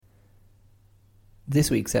This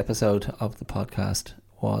week's episode of the podcast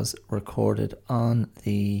was recorded on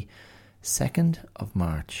the 2nd of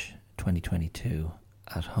March 2022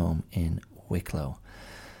 at home in Wicklow.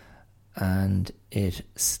 And it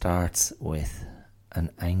starts with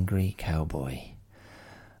an angry cowboy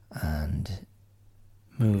and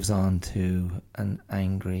moves on to an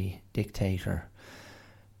angry dictator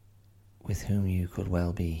with whom you could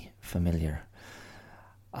well be familiar.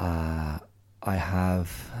 I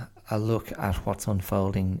have a look at what's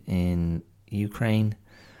unfolding in Ukraine.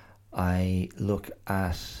 I look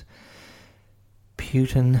at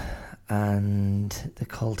Putin and the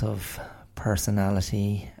cult of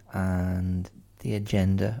personality and the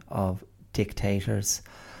agenda of dictators.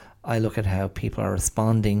 I look at how people are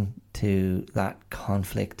responding to that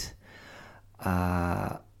conflict.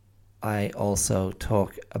 I also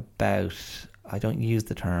talk about, I don't use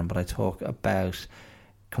the term, but I talk about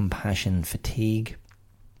compassion fatigue.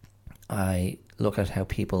 I look at how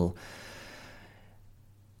people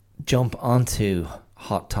jump onto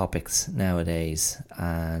hot topics nowadays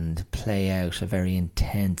and play out a very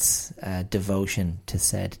intense devotion to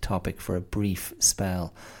said topic for a brief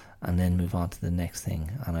spell and then move on to the next thing.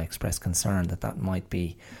 And I express concern that that might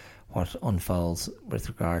be what unfolds with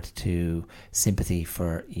regard to sympathy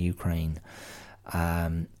for Ukraine.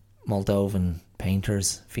 Moldovan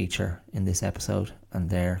painters feature in this episode and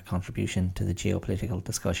their contribution to the geopolitical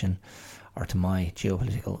discussion, or to my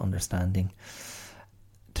geopolitical understanding.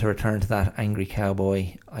 To return to that angry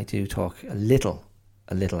cowboy, I do talk a little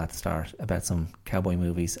at the start about some cowboy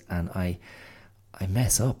movies, and I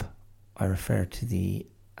mess up. I refer to the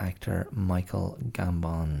actor Michael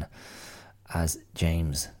Gambon as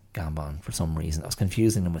James Gambon for some reason. I was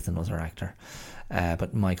confusing him with another actor,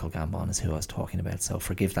 but Michael Gambon is who I was talking about, so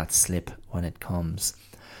forgive that slip when it comes.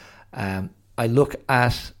 I look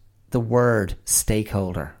at the word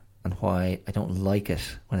stakeholder and why I don't like it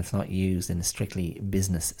when it's not used in a strictly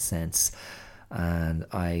business sense, and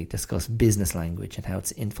I discuss business language and how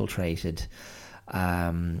it's infiltrated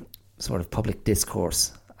sort of public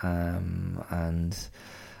discourse, and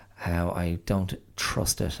how I don't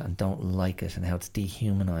trust it and don't like it, and how it's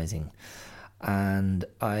dehumanizing. And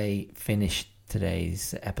I finish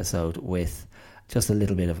today's episode with just a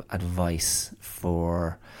little bit of advice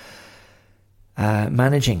for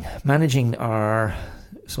managing our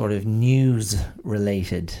sort of news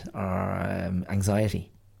related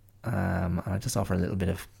anxiety. I just offer a little bit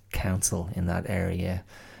of counsel in that area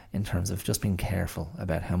in terms of just being careful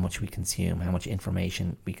about how much we consume, how much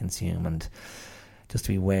information we consume, and just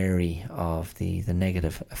to be wary of the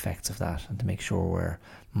negative effects of that, and to make sure we're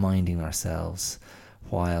minding ourselves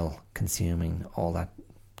while consuming all that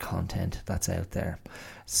content that's out there.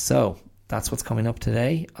 So that's what's coming up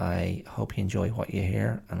today. I hope you enjoy what you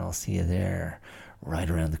hear, and I'll see you there right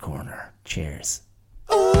around the corner. Cheers.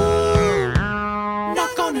 Ooh,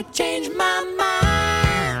 not gonna change my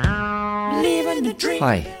mind. Living the dream.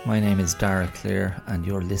 Hi, my name is Dara Clear, and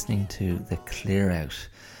you're listening to The Clear Out.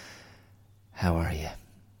 How are you?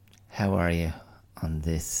 How are you on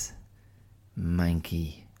this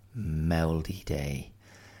manky, mouldy day?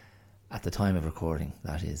 At the time of recording,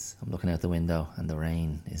 that is. I'm looking out the window and the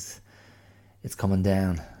rain it's coming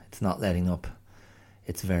down. It's not letting up.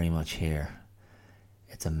 It's very much here.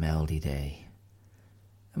 It's a mouldy day.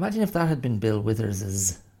 Imagine if that had been Bill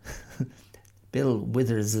Withers's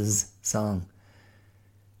song.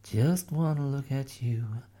 Just wanna look at you.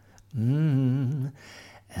 And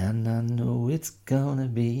I know it's gonna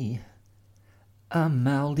be a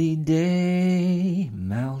mouldy day,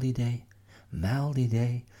 mouldy day, mouldy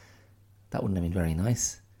day. That wouldn't have been very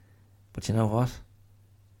nice. But you know what?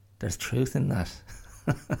 There's truth in that.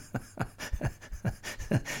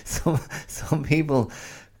 Some people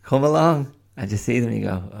come along and you see them and you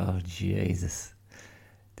go, oh Jesus,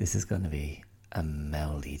 this is going to be a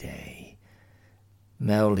mouldy day.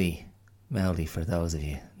 Mouldy for those of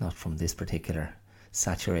you not from this particular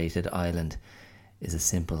saturated island is a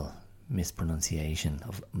simple mispronunciation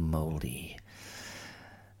of mouldy,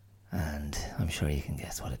 and I'm sure you can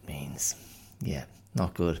guess what it means. Yeah,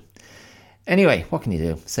 not good. Anyway, what can you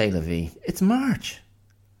do? C'est la vie. It's March.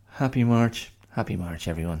 Happy March. Happy March,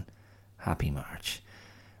 everyone. Happy March.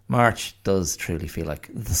 March does truly feel like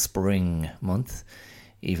the spring month,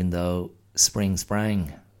 even though spring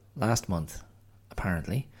sprang last month,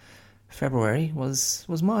 apparently. February was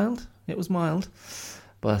mild. It was mild.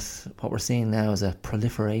 But what we're seeing now is a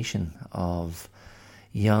proliferation of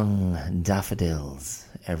young daffodils.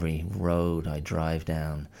 Every road I drive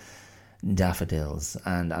down, daffodils.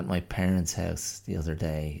 And at my parents' house the other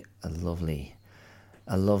day, a lovely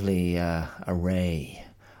array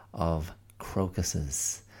of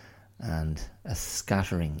crocuses and a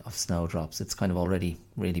scattering of snowdrops. It's kind of already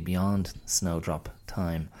really beyond snowdrop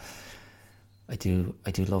time. I do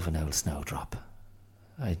love an old snowdrop.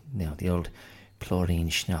 The old Plorine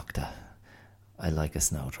Schnockta. I like a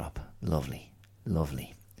snowdrop. Lovely,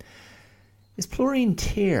 lovely. Is Plorine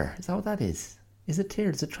tear? Is that what that is? Is it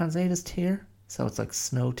tear? Does it translate as tear? So it's like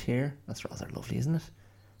snow tear? That's rather lovely, isn't it?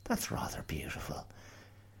 That's rather beautiful.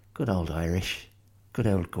 Good old Irish. Good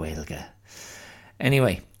old Gaeilge.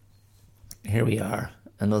 Anyway, here we are.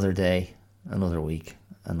 Another day, another week,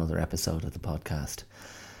 another episode of the podcast.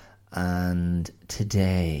 And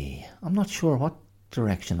today, I'm not sure what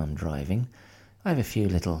direction I'm driving. I have a few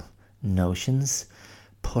little notions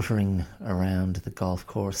puttering around the golf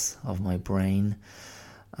course of my brain,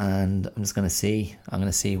 and I'm just going to see. I'm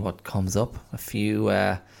going to see what comes up. A few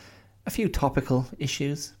topical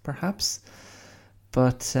issues, perhaps,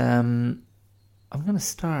 but I'm going to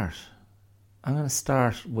start. I'm going to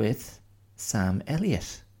start with Sam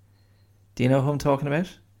Elliott. Do you know who I'm talking about?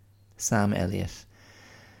 Sam Elliott,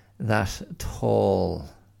 that tall,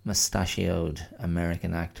 mustachioed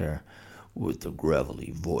American actor with the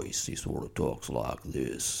gravelly voice. He sort of talks like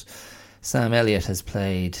this. Sam Elliott has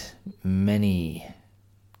played many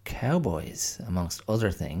cowboys, amongst other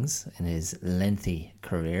things, in his lengthy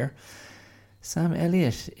career. Sam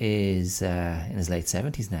Elliott is in his late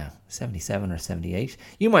 70s now, 77 or 78.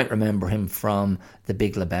 You might remember him from The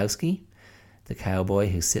Big Lebowski, the cowboy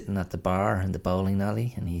who's sitting at the bar in the bowling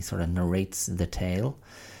alley and he sort of narrates the tale.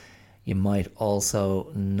 You might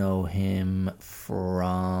also know him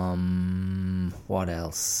from... What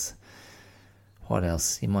else?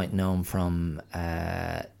 You might know him from...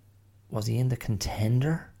 was he in The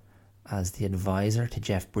Contender as the advisor to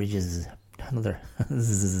Jeff Bridges?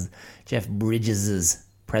 Jeff Bridges'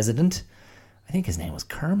 president. I think his name was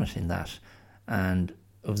Kermit in that. And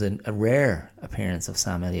it was a rare appearance of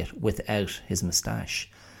Sam Elliott without his moustache.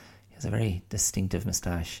 He has a very distinctive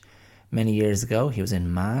moustache. Many years ago, he was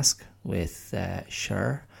in Mask with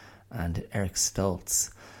Cher and Eric Stoltz,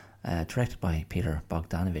 directed by Peter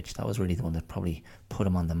Bogdanovich. That was really the one that probably put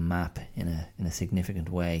him on the map in a significant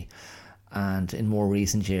way. And in more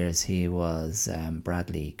recent years, he was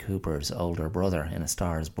Bradley Cooper's older brother in A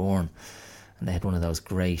Star Is Born. And they had one of those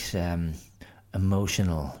great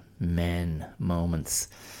emotional men moments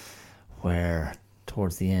where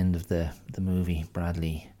towards the end of the movie,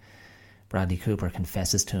 Bradley Cooper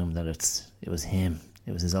confesses to him that it was him.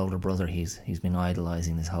 It was his older brother he's been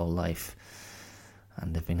idolising his whole life.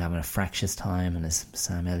 And they've been having a fractious time, and as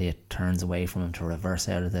Sam Elliott turns away from him to reverse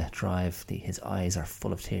out of the drive, his eyes are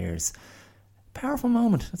full of tears. Powerful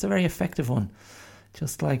moment. It's a very effective one.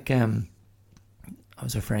 Just like I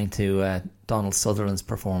was referring to Donald Sutherland's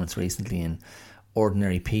performance recently in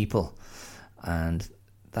Ordinary People, and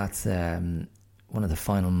that's one of the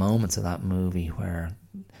final moments of that movie where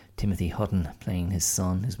Timothy Hutton, playing his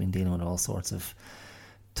son who's been dealing with all sorts of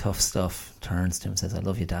tough stuff, turns to him and says, "I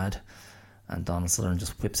love you, Dad." And Donald Sutherland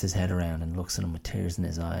just whips his head around and looks at him with tears in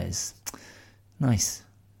his eyes. Nice.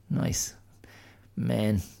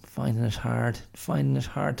 Men finding it hard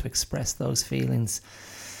to express those feelings.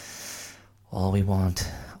 All we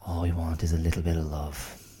want is a little bit of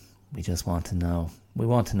love. We just want to know. We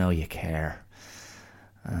want to know you care.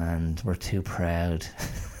 And we're too proud.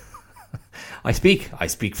 I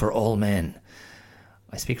speak for all men.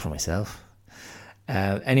 I speak for myself.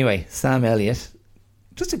 Anyway, Sam Elliott,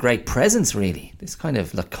 just a great presence, really. This kind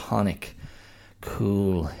of laconic,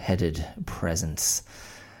 cool-headed presence,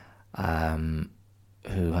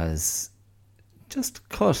 who has just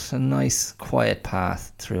cut a nice, quiet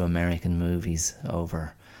path through American movies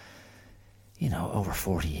over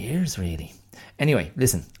 40 years, really. Anyway,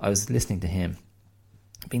 listen, I was listening to him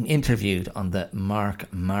being interviewed on the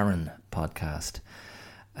Mark Maron podcast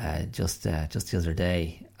just the other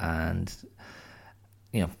day, and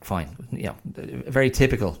fine, very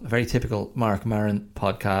typical Mark Maron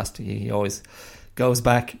podcast. He always goes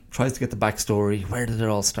back, tries to get the backstory. Where did it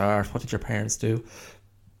all start? What did your parents do?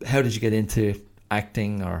 How did you get into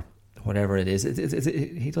acting, or whatever it is?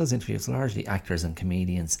 He does interviews largely actors and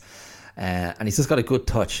comedians. And he's just got a good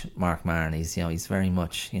touch, Mark Maron. He's very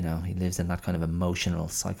much, he lives in that kind of emotional,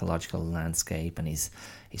 psychological landscape, and he's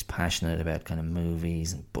passionate about kind of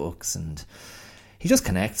movies and books, and he just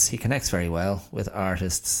connects. He connects very well with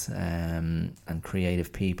artists and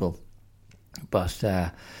creative people. But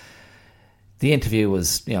the interview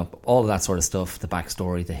was, all of that sort of stuff, the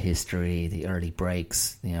backstory, the history, the early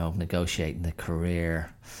breaks, negotiating the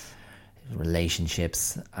career,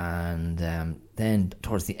 relationships, and then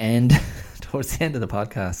towards the end of the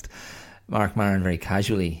podcast, Mark Maron very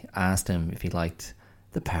casually asked him if he liked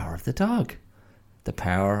The Power of the Dog. The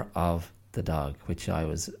Power of the Dog, which I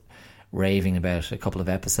was raving about a couple of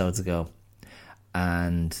episodes ago.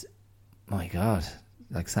 And my God,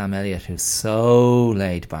 like Sam Elliott, who's so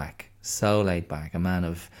laid back, a man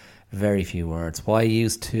of very few words. Why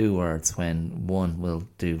use 2 words when one will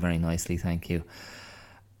do very nicely, thank you?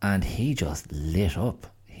 And he just lit up.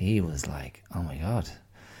 He was like, oh my God.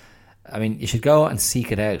 I mean, you should go and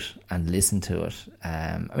seek it out and listen to it.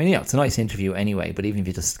 I mean, it's a nice interview anyway, but even if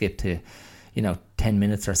you just skip to, 10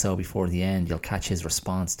 minutes or so before the end, you'll catch his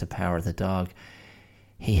response to Power of the Dog.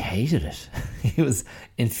 He hated it. He was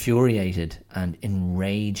infuriated and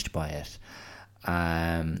enraged by it.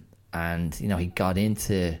 And, he got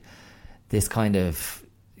into this kind of,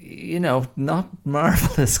 not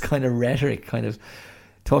marvellous kind of rhetoric, kind of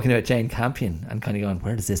talking about Jane Campion and kind of going,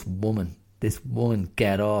 where does this woman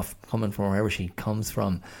get off, coming from wherever she comes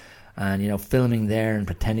from, and filming there and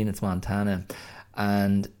pretending it's Montana,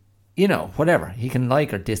 and whatever, he can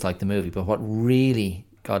like or dislike the movie, but what really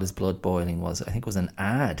got his blood boiling was, I think it was an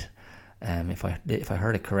ad, if I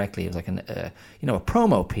heard it correctly, it was like a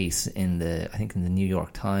promo piece in the New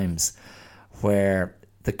York Times, where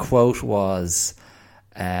the quote was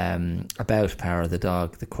about Power of the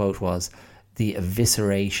Dog. The quote was, the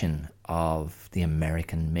evisceration of the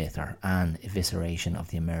American myth, or an evisceration of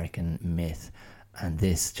the American myth. And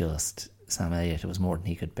this just, Sam Elliott, it was more than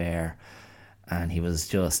he could bear. And he was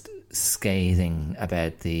just scathing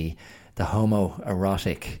about the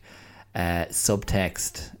homoerotic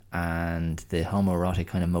subtext and the homoerotic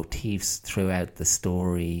kind of motifs throughout the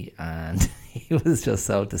story. And he was just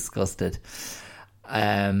so disgusted.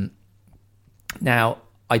 Now,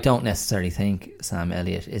 I don't necessarily think Sam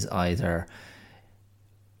Elliott is either,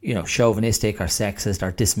 chauvinistic or sexist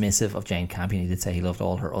or dismissive of Jane Campion. He did say he loved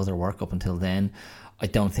all her other work up until then. I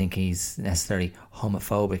don't think he's necessarily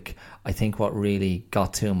homophobic. I think what really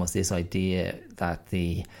got to him was this idea that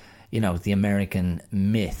the American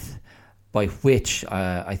myth, by which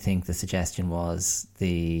I think the suggestion was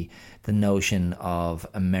the notion of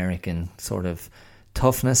American sort of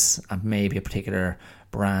toughness and maybe a particular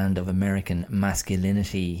brand of American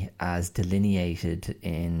masculinity as delineated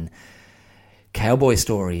in cowboy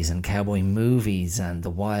stories and cowboy movies and the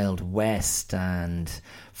Wild West, and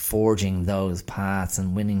forging those paths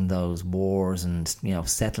and winning those wars and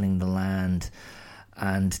settling the land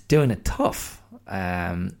and doing it tough.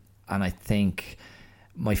 And I think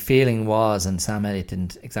my feeling was, and Sam Elliott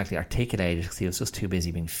didn't exactly articulate it because he was just too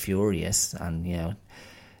busy being furious, and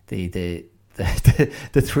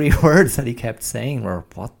the 3 words that he kept saying were,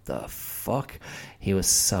 what the fuck? He was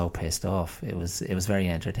so pissed off. It was very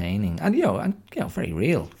entertaining and very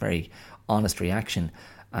real, very honest reaction.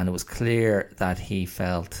 And it was clear that he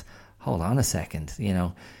felt, hold on a second,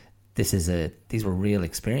 these were real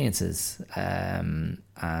experiences.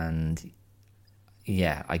 And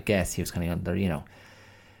yeah, I guess he was kind of under,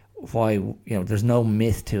 why, there's no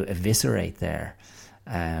myth to eviscerate there.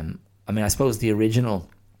 I mean, I suppose the original,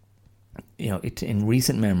 in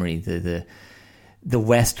recent memory, the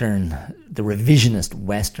Western, the revisionist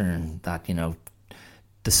Western that,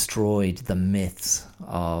 destroyed the myths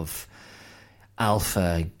of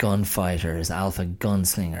alpha gunfighters, alpha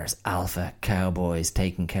gunslingers, alpha cowboys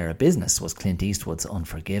taking care of business was Clint Eastwood's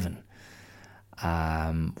Unforgiven,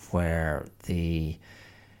 where the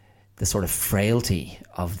sort of frailty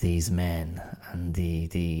of these men and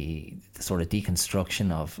the sort of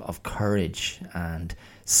deconstruction of courage and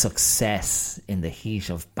success in the heat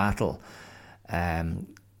of battle,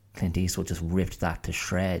 Clint Eastwood just ripped that to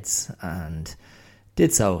shreds and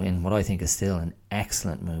did so in what I think is still an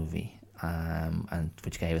excellent movie, and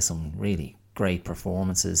which gave us some really great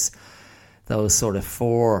performances. Those sort of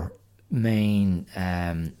 4 main,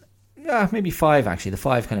 maybe 5 actually, the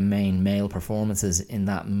 5 kind of main male performances in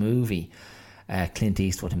that movie. Clint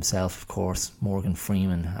Eastwood himself, of course, Morgan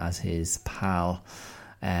Freeman as his pal,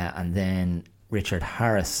 and then Richard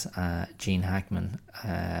Harris, Gene Hackman.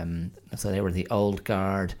 So they were the old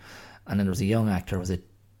guard. And then there was a young actor. Was it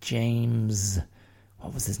James?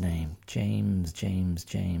 What was his name? James.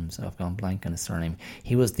 Oh, I've gone blank on his surname.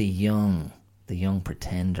 He was the young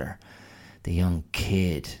pretender, the young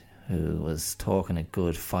kid who was talking a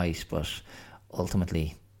good fight, but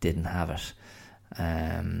ultimately didn't have it.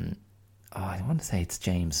 I want to say it's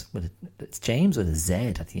James. It's James with a Z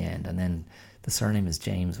at the end, and then the surname is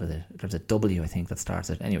James there's a W, I think, that starts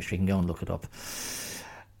it. Anyway, you can go and look it up.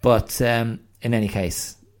 But in any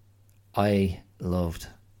case, I loved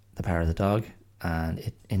The Power of the Dog, and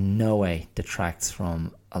it in no way detracts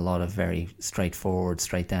from a lot of very straightforward,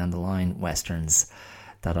 straight down the line westerns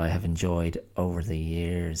that I have enjoyed over the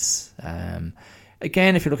years.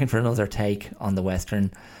 Again, if you're looking for another take on the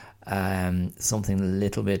western, something a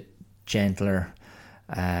little bit gentler,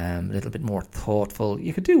 a little bit more thoughtful.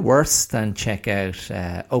 You could do worse than check out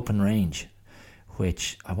Open Range,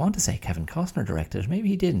 which I want to say Kevin Costner directed. Maybe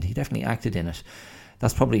he didn't. He definitely acted in it.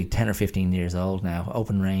 That's probably 10 or 15 years old now.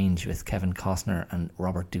 Open Range with Kevin Costner and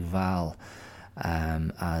Robert Duvall,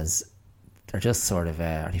 as they're just sort of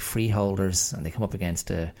are they freeholders, and they come up against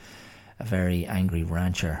a very angry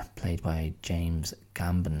rancher played by James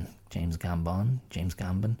Gambon,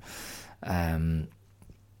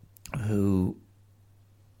 who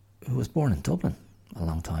was born in Dublin a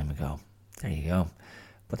long time ago. There you go.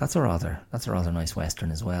 But that's a rather nice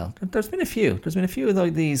Western as well. There's been a few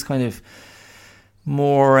of these kind of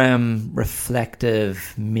more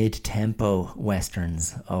reflective mid-tempo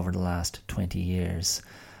Westerns over the last 20 years.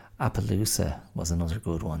 Appaloosa was another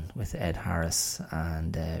good one with Ed Harris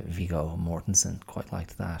and Viggo Mortensen. Quite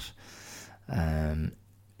liked that.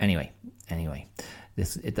 Anyway,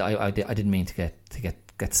 I didn't mean to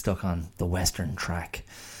get stuck on the Western track.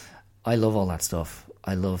 I love all that stuff.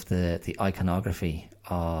 I love the iconography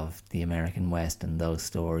of the American West and those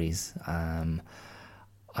stories.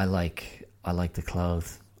 I like the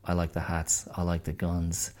clothes. I like the hats. I like the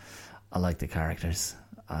guns. I like the characters.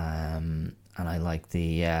 And I like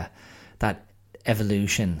the that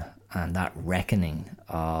evolution and that reckoning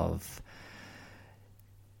of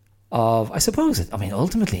I suppose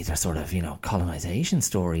ultimately they're sort of colonization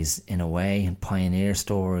stories in a way, and pioneer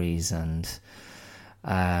stories, and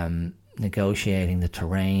negotiating the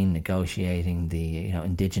terrain, negotiating the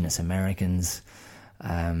indigenous Americans.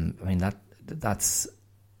 That's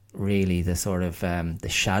really the sort of the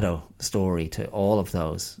shadow story to all of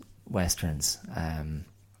those Westerns.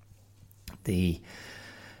 The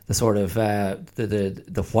sort of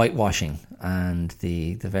the whitewashing and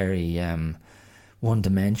the very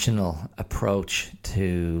one-dimensional approach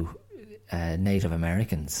to Native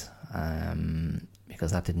Americans,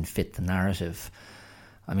 because that didn't fit the narrative.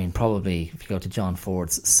 Probably if you go to John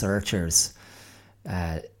Ford's Searchers,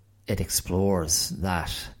 it explores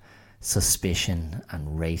that suspicion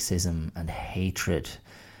and racism and hatred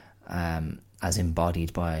as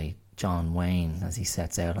embodied by John Wayne as he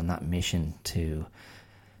sets out on that mission to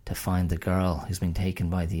find the girl who's been taken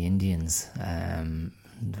by the Indians,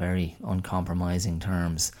 very uncompromising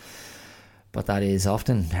terms. But that is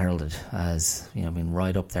often heralded as being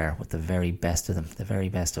right up there with the very best of them, the very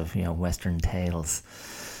best of Western tales.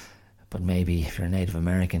 But maybe if you're a Native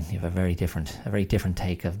American, you have a very different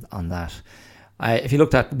take on that. If you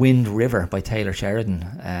looked at Wind River by Taylor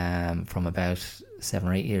Sheridan from about 7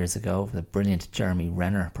 or 8 years ago, the brilliant Jeremy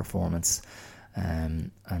Renner performance,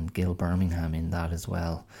 and Gil Birmingham in that as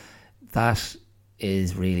well, that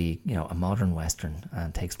is really a modern Western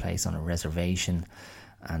and takes place on a reservation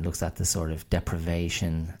and looks at the sort of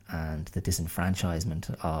deprivation and the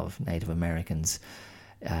disenfranchisement of Native Americans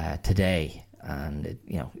today, and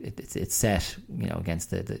it's set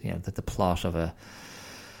against the plot of a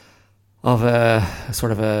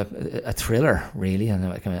sort of a thriller, really, and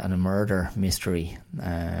a murder mystery,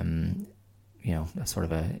 sort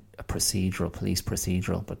of a procedural, police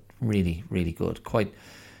procedural, but really, really good.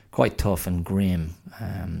 Quite tough and grim,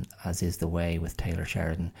 as is the way with Taylor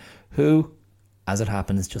Sheridan, who, as it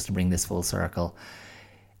happens, just to bring this full circle,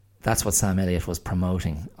 that's what Sam Elliott was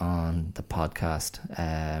promoting on the podcast,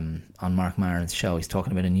 on Mark Maron's show. He's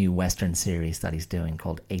talking about a new Western series that he's doing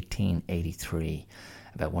called 1883,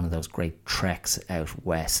 about one of those great treks out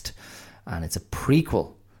west, and it's a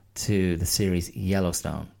prequel to the series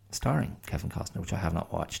Yellowstone, starring Kevin Costner, which I have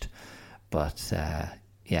not watched, but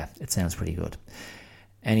it sounds pretty good.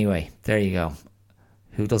 Anyway, there you go.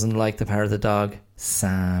 Who doesn't like The Power of the Dog?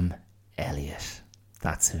 Sam Elliott.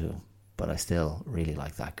 That's who. But I still really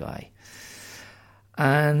like that guy.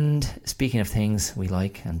 And speaking of things we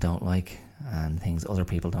like and don't like, and things other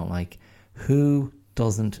people don't like, who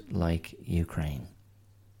doesn't like Ukraine?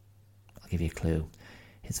 I'll give you a clue.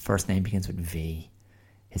 His first name begins with V.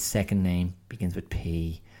 His second name begins with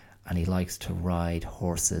P. And he likes to ride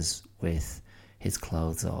horses with his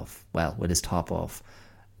clothes off. Well, with his top off.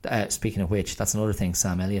 Speaking of which, that's another thing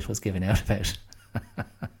Sam Elliott was giving out about.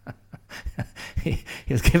 he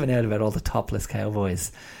was giving out about all the topless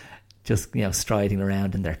cowboys just striding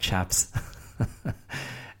around in their chaps.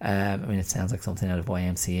 It sounds like something out of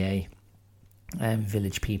YMCA,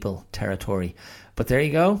 Village People territory. But there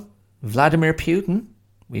you go. Vladimir Putin,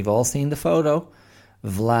 we've all seen the photo.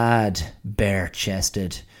 Vlad,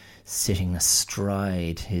 bare-chested, sitting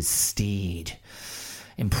astride his steed,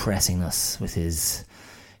 impressing us with his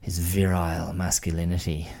virile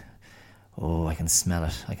masculinity. Oh, I can smell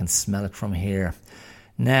it. I can smell it from here.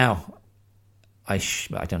 Now,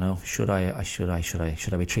 I don't know. Should I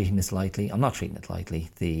be treating this lightly? I'm not treating it lightly.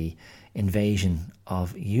 The invasion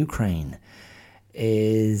of Ukraine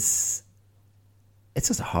it's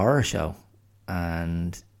just a horror show,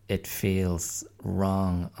 and it feels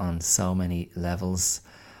wrong on so many levels.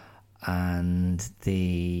 And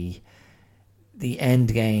the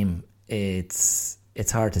end game, it's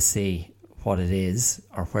hard to see what it is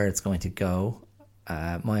or where it's going to go.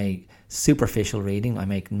 My superficial reading, I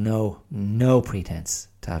make no pretense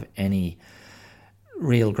to have any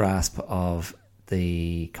real grasp of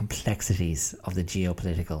the complexities of the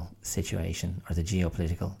geopolitical situation or the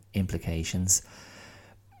geopolitical implications.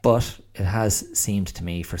 But it has seemed to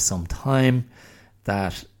me for some time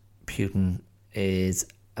that Putin is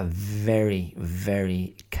a very,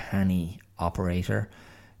 very canny operator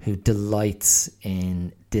who delights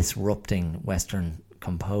in disrupting Western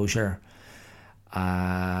composure,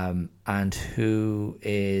 and who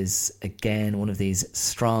is, again, one of these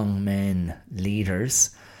strong men leaders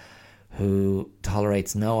who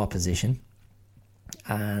tolerates no opposition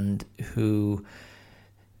and who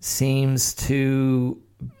seems to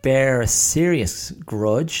bear a serious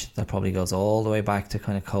grudge that probably goes all the way back to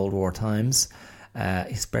kind of Cold War times.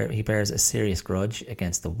 He bears a serious grudge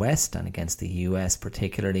against the West and against the US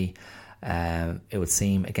particularly. It would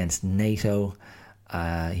seem against NATO.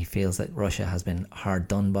 He feels that Russia has been hard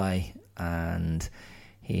done by, and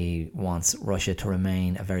he wants Russia to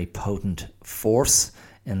remain a very potent force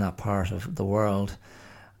in that part of the world.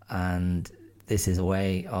 And this is a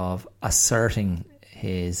way of asserting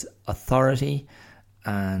his authority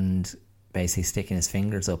and basically sticking his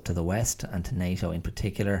fingers up to the West and to NATO in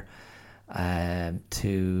particular,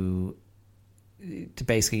 to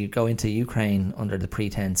basically go into Ukraine under the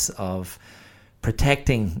pretense of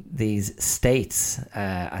protecting these states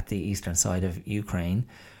at the eastern side of Ukraine,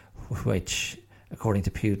 which, according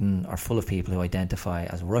to Putin, are full of people who identify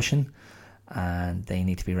as Russian, and they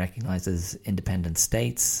need to be recognized as independent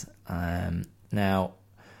states. Now,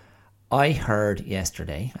 I heard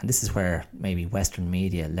yesterday, and this is where maybe Western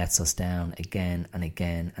media lets us down again and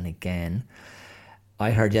again and again.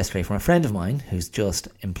 I heard yesterday from a friend of mine who's just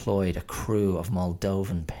employed a crew of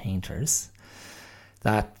Moldovan painters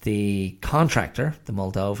that the contractor, the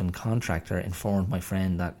Moldovan contractor, informed my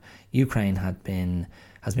friend that Ukraine has been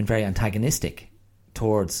very antagonistic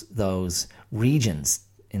towards those regions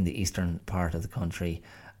in the eastern part of the country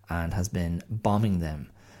and has been bombing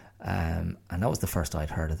them. And that was the first I'd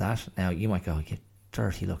heard of that. Now, you might go, you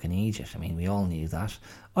dirty looking Egypt. I mean, we all knew that.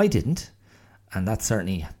 I didn't. And that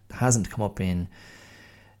certainly hasn't come up in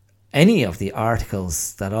any of the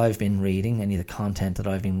articles that I've been reading, any of the content that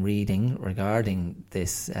I've been reading regarding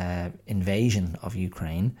this invasion of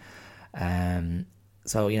Ukraine.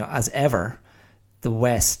 So, as ever, the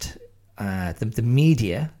West, the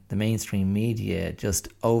media, the mainstream media, just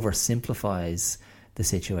oversimplifies the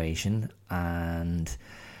situation. And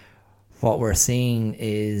what we're seeing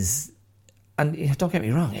is, and don't get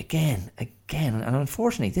me wrong, again, and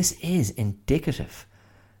unfortunately, this is indicative.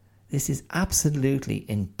 This is absolutely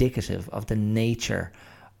indicative of the nature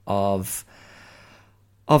of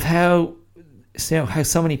how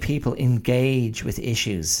so many people engage with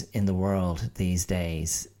issues in the world these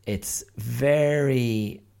days. It's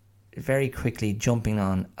very, very quickly jumping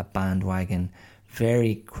on a bandwagon,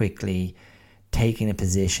 very quickly taking a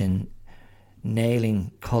position,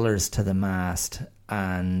 nailing colours to the mast,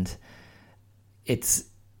 and it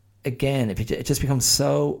just becomes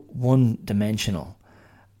so one-dimensional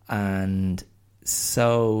and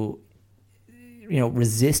so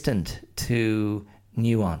resistant to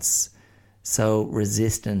nuance, so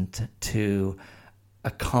resistant to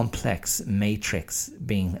a complex matrix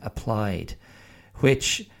being applied,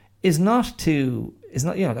 which is not,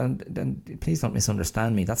 and please don't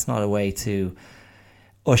misunderstand me, that's not a way to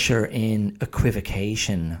usher in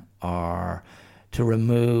equivocation or to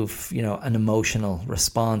remove, an emotional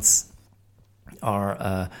response or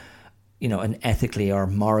an ethically or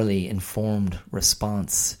morally informed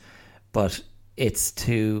response, but it's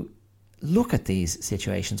to look at these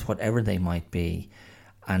situations, whatever they might be,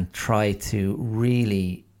 and try to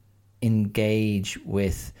really engage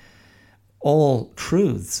with all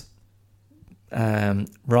truths,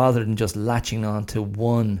 rather than just latching on to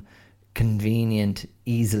one convenient,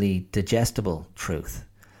 easily digestible truth.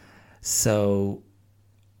 So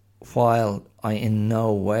while I in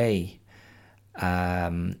no way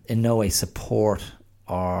support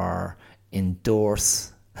or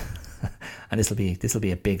endorse, and this will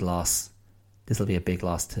be a big loss. This will be a big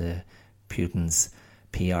loss to Putin's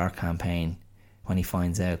PR campaign when he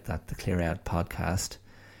finds out that the Clear Out podcast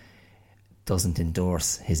doesn't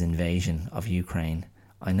endorse his invasion of Ukraine.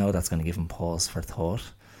 I know that's going to give him pause for thought.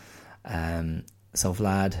 So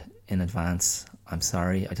Vlad, in advance, I'm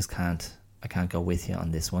sorry, I can't go with you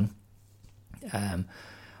on this one.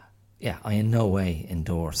 I in no way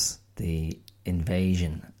endorse the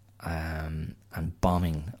invasion and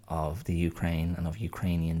bombing of the Ukraine and of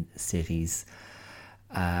Ukrainian cities.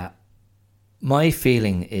 My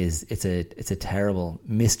feeling is it's a terrible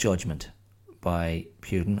misjudgment by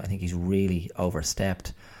Putin. I think he's really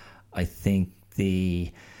overstepped. I think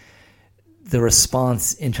the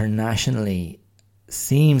response internationally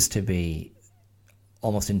seems to be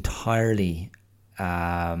almost entirely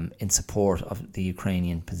in support of the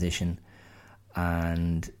Ukrainian position,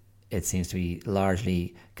 and it seems to be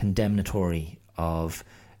largely condemnatory of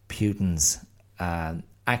Putin's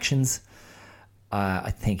actions.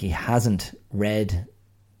 I think he hasn't read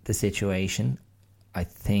the situation. I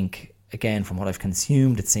think, again, from what I've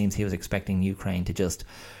consumed, it seems he was expecting Ukraine to just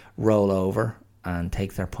roll over and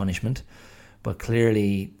take their punishment. But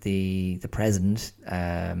clearly the president,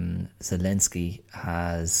 Zelensky,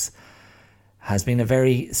 has been a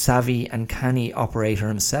very savvy and canny operator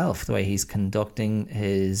himself, the way he's conducting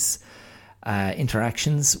his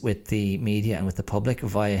interactions with the media and with the public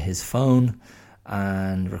via his phone,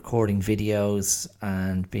 and recording videos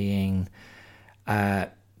and being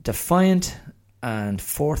defiant and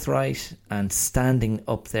forthright and standing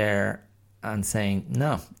up there and saying,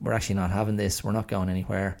 no, we're actually not having this, we're not going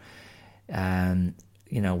anywhere.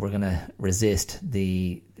 We're going to resist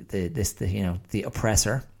the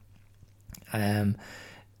oppressor.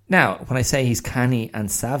 Now, when I say he's canny and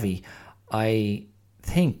savvy, I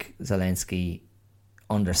think Zelensky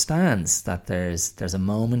understands that there's a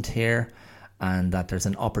moment here, and that there's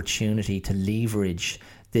an opportunity to leverage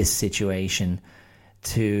this situation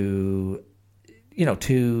to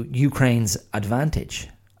Ukraine's advantage.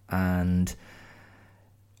 And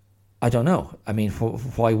I don't know. I mean,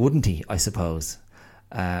 why wouldn't he, I suppose?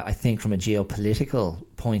 I think from a geopolitical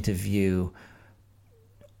point of view,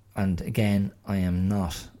 and again, I am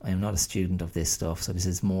not a student of this stuff, so this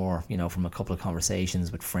is more, from a couple of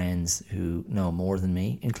conversations with friends who know more than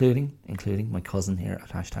me, including my cousin here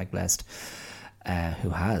at #blessed, who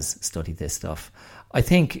has studied this stuff. I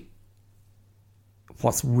think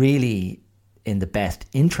what's really in the best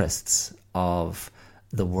interests of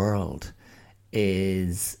the world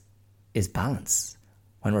is balance.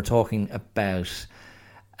 When we're talking about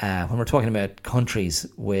countries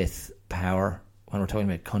with power, when we're talking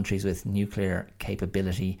about countries with nuclear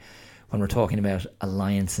capability, when we're talking about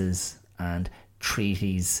alliances and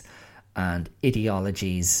treaties and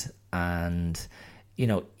ideologies and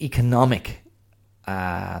economic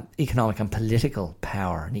and political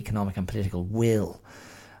power and economic and political will,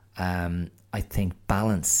 I think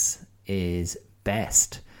balance is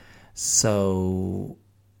best. So,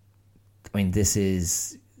 I mean,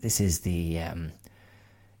 is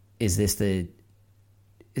this the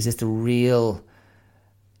real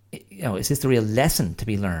lesson to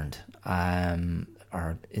be learned,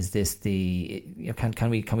 or is this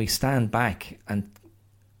can we stand back and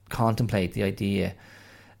contemplate the idea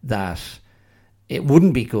that it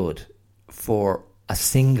wouldn't be good for a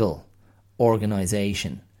single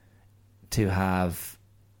organization to have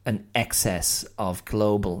an excess of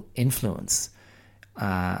global influence,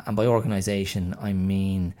 and by organization I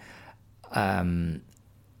mean an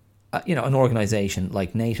organization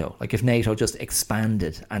like NATO. Like if NATO just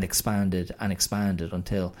expanded and expanded and expanded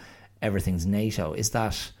until everything's NATO, is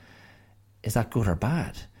that good or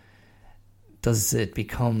bad? Does it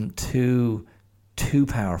become too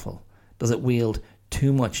powerful? Does it wield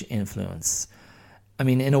too much influence? I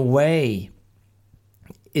mean, in a way,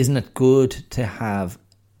 isn't it good to have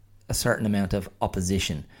a certain amount of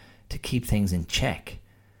opposition to keep things in check?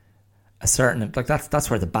 That's where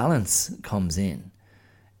the balance comes in.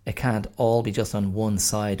 It can't all be just on one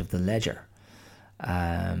side of the ledger,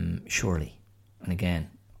 surely. And again,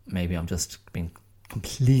 maybe I'm just being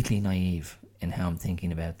completely naive in how I'm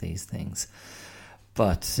thinking about these things.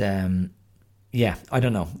 But I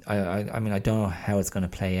don't know. I mean, I don't know how it's going to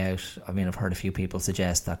play out. I mean, I've heard a few people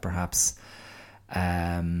suggest that perhaps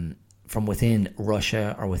from within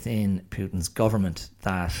Russia or within Putin's government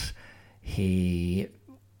that he'll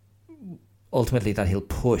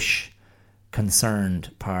push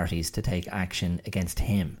concerned parties to take action against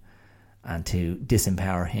him and to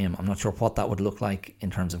disempower him. I'm not sure what that would look like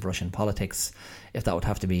in terms of Russian politics, if that would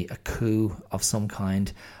have to be a coup of some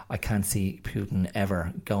kind. I can't see Putin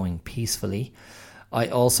ever going peacefully. I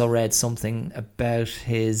also read something about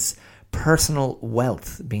his personal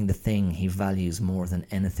wealth being the thing he values more than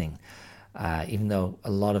anything. Even though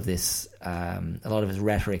a lot of his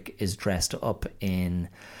rhetoric is dressed up in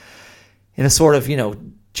in a sort of,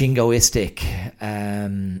 jingoistic,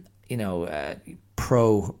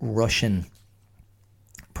 pro-Russian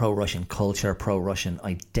culture, pro-Russian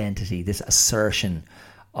identity, this assertion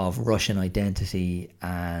of Russian identity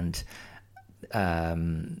and a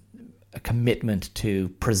commitment to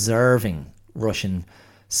preserving Russian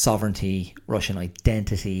sovereignty, Russian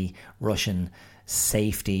identity, Russian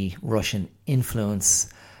safety, Russian influence,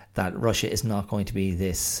 that Russia is not going to be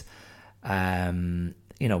this,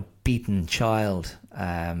 beaten child,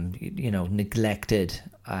 neglected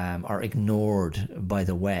or ignored by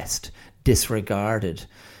the West, disregarded.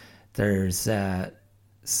 There is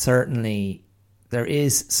certainly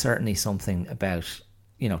something about,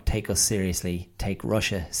 take us seriously, take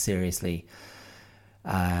Russia seriously.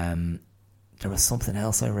 There was something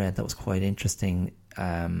else I read that was quite interesting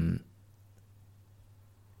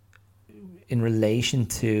in relation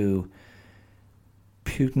to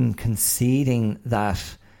Putin conceding that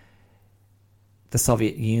the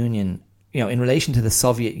Soviet Union, in relation to the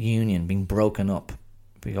Soviet Union being broken up,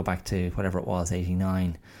 if we go back to whatever it was,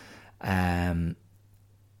 89, that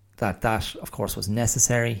of course was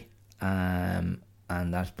necessary, but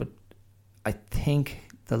I think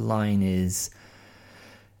the line is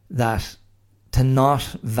that to not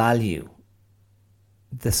value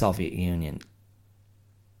the Soviet Union,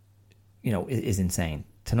 is insane.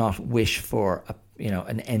 To not wish for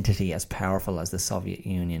an entity as powerful as the Soviet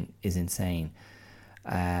Union is insane.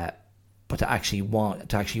 But to actually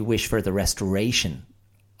wish for the restoration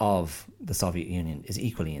of the Soviet Union is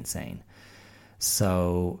equally insane.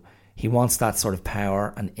 So he wants that sort of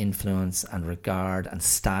power and influence and regard and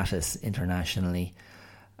status internationally,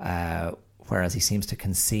 whereas he seems to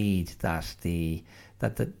concede that the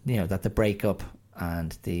breakup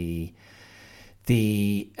and the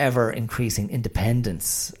ever increasing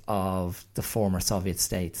independence of the former Soviet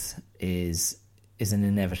states is an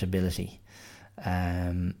inevitability.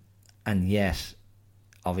 And yet,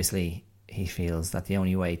 obviously, he feels that the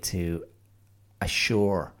only way to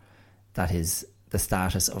assure that the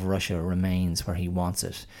status of Russia remains where he wants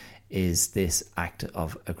it is this act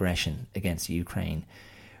of aggression against Ukraine,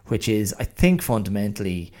 which is, I think,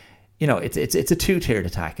 fundamentally, it's a two-tiered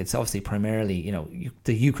attack. It's obviously primarily,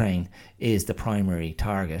 the Ukraine is the primary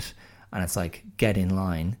target, and it's like, get in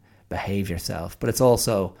line, behave yourself. But it's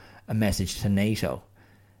also a message to NATO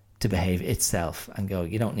to behave itself and go,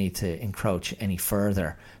 you don't need to encroach any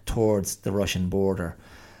further towards the Russian border.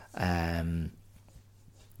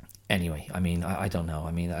 Anyway, I mean, I don't know.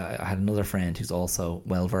 I mean, I had another friend who's also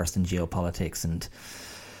well versed in geopolitics, and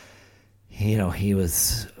he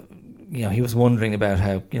was wondering about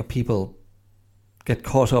how people get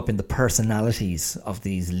caught up in the personalities of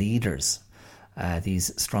these leaders,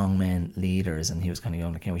 these strongmen leaders, and he was kind of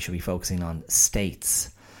going, okay, we should be focusing on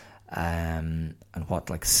states, and what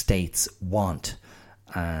states want,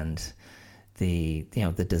 and the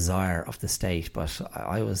desire of the state. But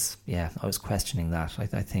I was questioning that. I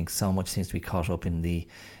think so much seems to be caught up in the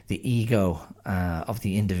ego of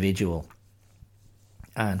the individual.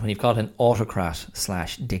 And when you've got an autocrat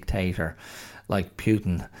 / dictator like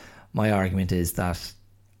Putin, my argument is that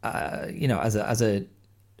as a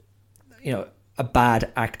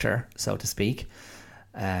bad actor, so to speak,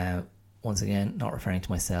 once again, not referring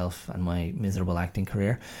to myself and my miserable acting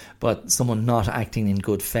career, but someone not acting in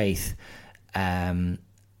good faith, that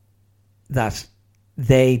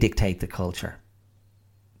they dictate the culture.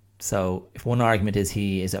 So if one argument is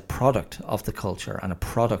he is a product of the culture and a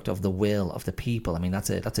product of the will of the people, I mean,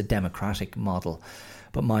 that's a democratic model.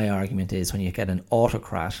 But my argument is when you get an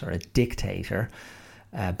autocrat or a dictator,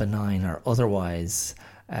 benign or otherwise,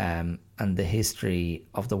 and the history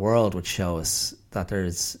of the world would show us that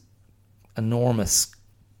there's enormous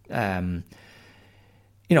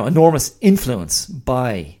influence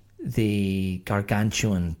by the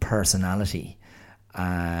gargantuan personality,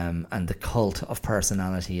 and the cult of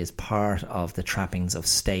personality is part of the trappings of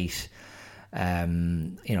state,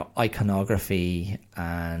 iconography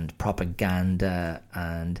and propaganda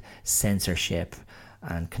and censorship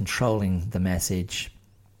and controlling the message.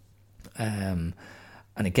 And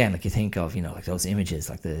again, you think of, those images,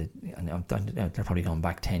 they're probably going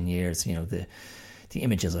back 10 years, the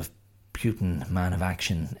images of Putin, man of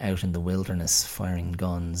action, out in the wilderness, firing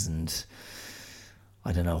guns, and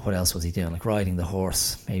I don't know, what else was he doing? Riding the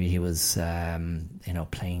horse. Maybe he was,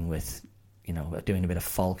 playing with, doing a bit of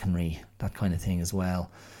falconry, that kind of thing as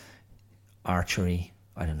well. Archery,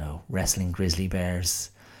 I don't know, wrestling grizzly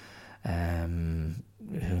bears. Who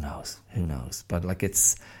knows? But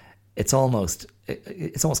it's almost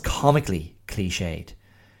comically cliched.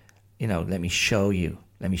 Let me show you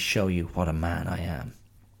what a man I am.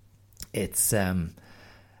 It's,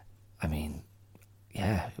 I mean,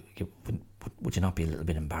 yeah, would you not be a little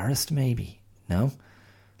bit embarrassed maybe? No?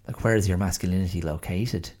 Like, where is your masculinity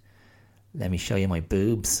located? Let me show you my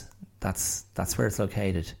boobs. That's where it's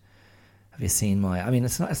located. Have you seen my... I mean,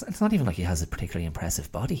 it's not even like he has a particularly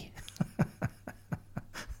impressive body.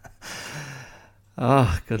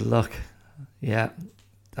 Oh, good luck. Yeah,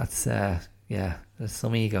 that's... yeah, there's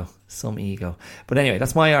some ego. But anyway,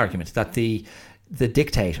 that's my argument, that the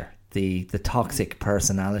dictator, the toxic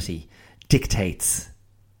personality dictates.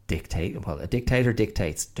 Well, a dictator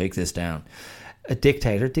dictates. Take this down. A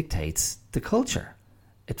dictator dictates the culture.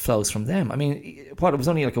 It flows from them. I mean, it was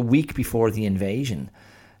only like a week before the invasion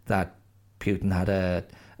that Putin had a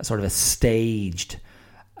sort of a staged,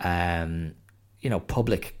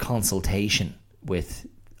 public consultation with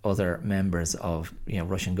other members of,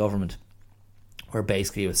 Russian government, where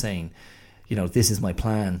basically he was saying, this is my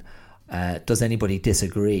plan. Does anybody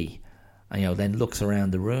disagree? And, then looks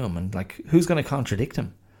around the room and like, who's going to contradict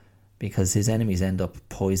him? Because his enemies end up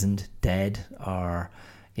poisoned, dead, or,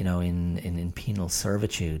 in penal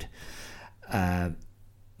servitude.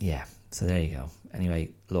 Yeah, so there you go. Anyway,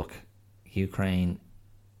 look, Ukraine,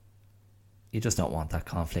 you just don't want that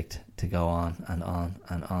conflict to go on and on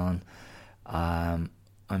and on.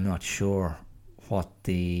 I'm not sure what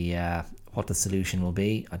the solution will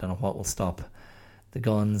be. I don't know what will stop the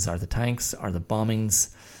guns or the tanks or the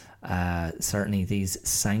bombings. Certainly these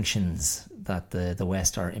sanctions that the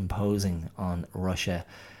West are imposing on Russia,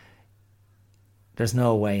 there's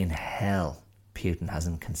no way in hell Putin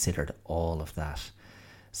hasn't considered all of that.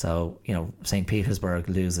 So, St. Petersburg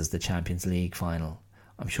loses the Champions League final.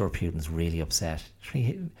 I'm sure Putin's really upset.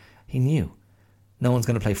 He knew. No one's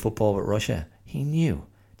going to play football with Russia. He knew.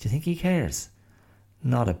 Do you think he cares?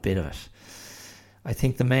 Not a bit of it. I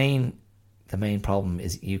think the main problem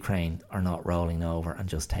is Ukraine are not rolling over and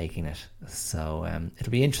just taking it. So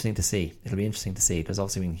it'll be interesting to see. There's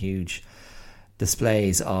obviously been huge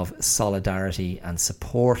displays of solidarity and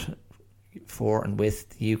support for and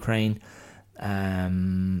with Ukraine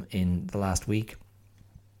in the last week.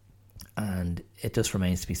 And it just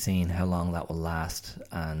remains to be seen how long that will last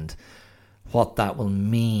and what that will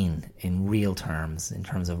mean in real terms, in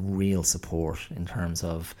terms of real support, in terms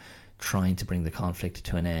of trying to bring the conflict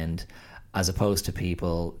to an end, as opposed to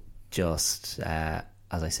people just, as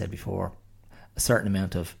I said before, a certain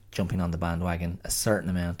amount of jumping on the bandwagon, a certain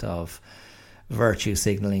amount of virtue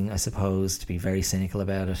signalling, I suppose, to be very cynical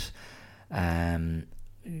about it.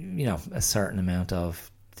 A certain amount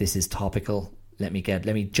of, this is topical, let me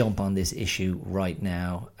jump on this issue right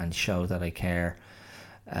now and show that I care.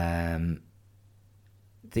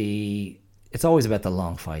 It's always about the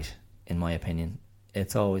long fight, in my opinion.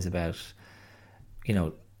 It's always about,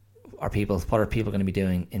 what are people going to be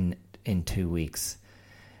doing in 2 weeks?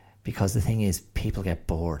 Because the thing is, people get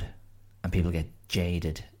bored and people get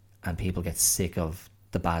jaded and people get sick of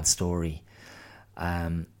the bad story.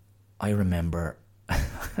 I remember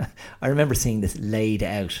seeing this laid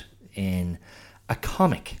out in a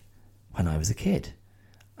comic when I was a kid.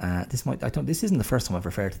 This isn't the first time I've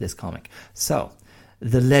referred to this comic. So,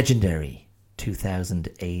 the legendary 2000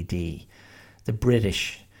 AD, the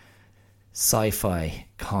British sci-fi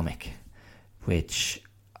comic, which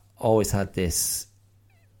always had this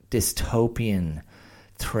dystopian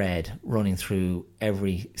thread running through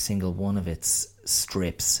every single one of its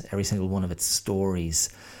strips, every single one of its stories.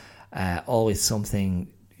 Always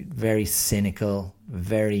something very cynical,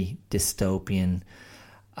 very dystopian.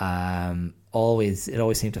 It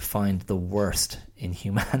always seemed to find the worst in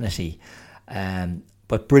humanity.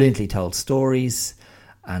 But brilliantly told stories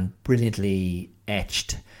and brilliantly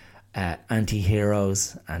etched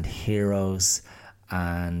anti-heroes and heroes,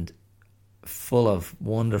 and full of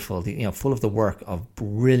wonderful, full of the work of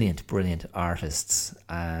brilliant artists.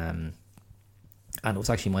 And it was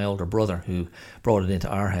actually my older brother who brought it into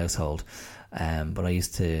our household. But I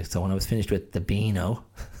used to, so when I was finished with the Beano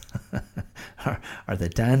or the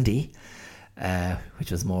Dandy,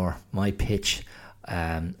 which was more my pitch,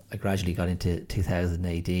 I gradually got into 2000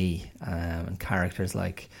 AD and characters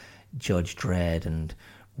like Judge Dredd and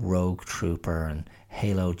Rogue Trooper and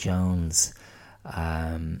Halo Jones.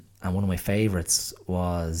 And one of my favourites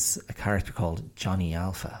was a character called Johnny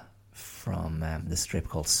Alpha from the strip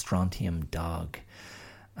called Strontium Dog.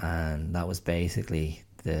 And that was basically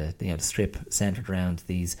the strip centred around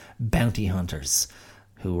these bounty hunters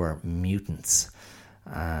who were mutants.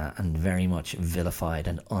 And very much vilified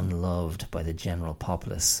and unloved by the general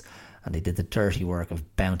populace, and they did the dirty work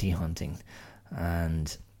of bounty hunting.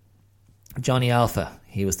 And Johnny Alpha,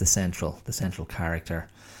 he was the central character,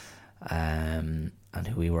 and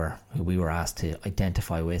who we were asked to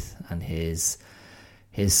identify with, and his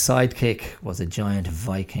His sidekick was a giant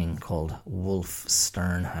Viking called Wolf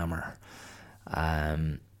Sternhammer.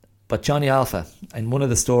 But Johnny Alpha, in one of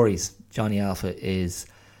the stories, Johnny Alpha is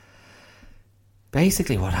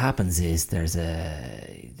basically what happens is there's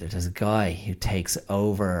a guy who takes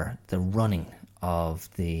over the running of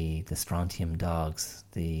the Strontium Dogs,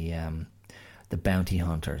 the bounty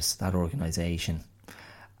hunters, that organization,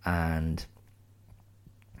 and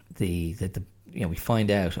we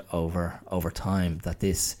find out over time that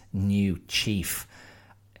this new chief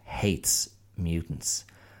hates mutants,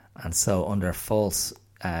 and so under false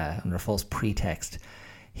pretext,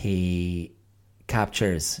 he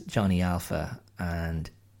captures Johnny Alpha and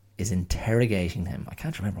is interrogating him. I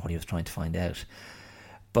can't remember what he was trying to find out,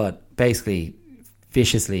 but basically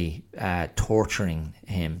viciously torturing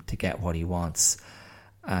him to get what he wants.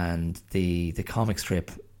 And the comic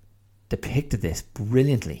strip depicted this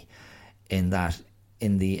brilliantly, in that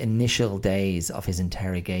in the initial days of his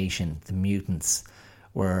interrogation, the mutants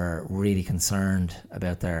were really concerned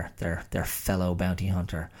about their fellow bounty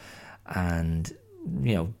hunter, and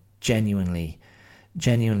genuinely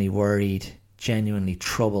worried, genuinely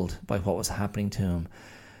troubled by what was happening to him.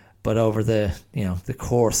 But over the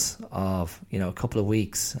course of a couple of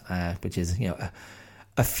weeks, which is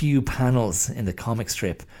a few panels in the comic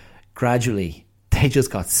strip, gradually they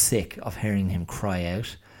just got sick of hearing him cry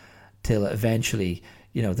out, till eventually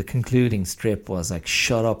the concluding strip was like,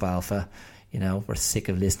 "Shut up, Alpha. We're sick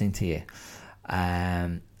of listening to you."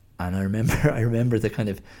 And I remember the kind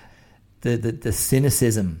of the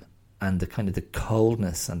cynicism and the kind of the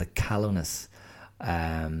coldness and the callousness,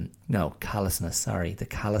 the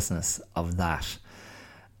callousness of that,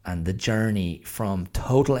 and the journey from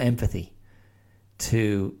total empathy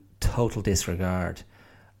to total disregard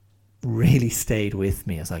really stayed with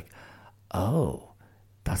me. I was like, oh,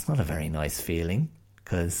 that's not a very nice feeling,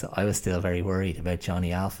 because I was still very worried about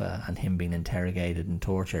Johnny Alpha and him being interrogated and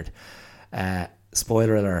tortured.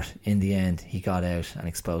 Spoiler alert, in the end, he got out and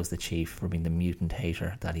exposed the chief for being the mutant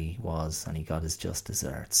hater that he was, and he got his just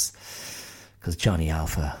desserts, because Johnny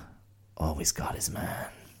Alpha always got his man.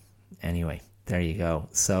 Anyway, there you go.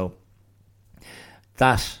 So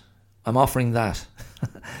I'm offering that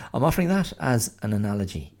as an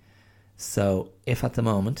analogy. So if at the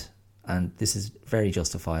moment, and this is very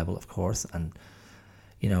justifiable, of course, and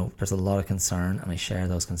there's a lot of concern, and I share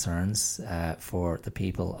those concerns for the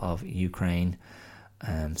people of Ukraine.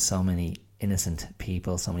 So many innocent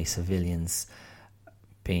people, so many civilians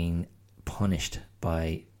being punished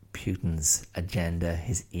by Putin's agenda,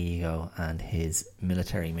 his ego, and his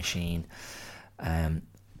military machine.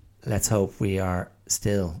 Let's hope we are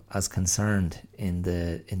still as concerned in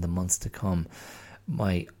the months to come.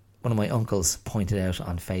 One of my uncles pointed out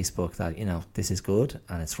on Facebook that this is good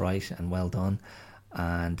and it's right and well done.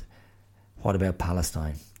 And what about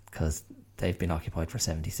Palestine? Because they've been occupied for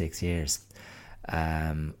 76 years.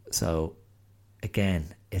 So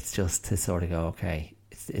again, it's just to sort of go, okay,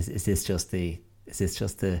 is this just the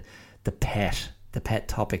pet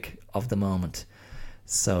topic of the moment?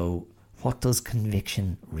 So what does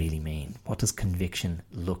conviction really mean? What does conviction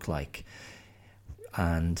look like?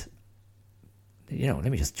 And let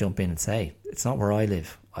me just jump in and say, it's not where I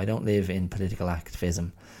live. I don't live in political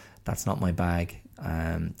activism. That's not my bag.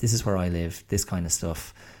 This is where I live. This kind of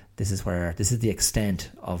stuff. This is the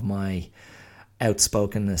extent of my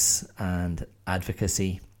outspokenness and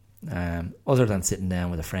advocacy. Other than sitting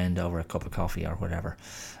down with a friend over a cup of coffee or whatever,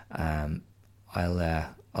 I'll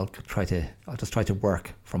just try to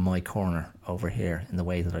work from my corner over here in the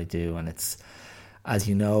way that I do. And it's, as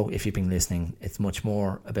you know, if you've been listening, it's much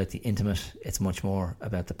more about the intimate. It's much more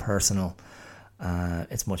about the personal.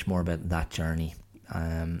 It's much more about that journey.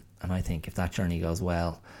 And I think if that journey goes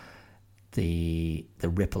well, the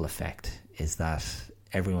ripple effect is that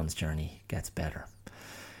everyone's journey gets better.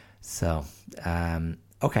 So,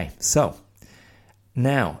 okay. So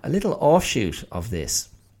now a little offshoot of this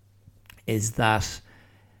is that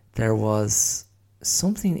there was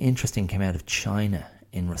something interesting came out of China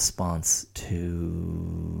in response to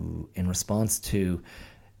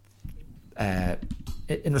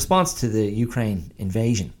the Ukraine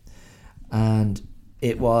invasion, and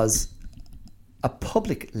it was a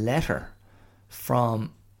public letter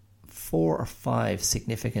from 4 or 5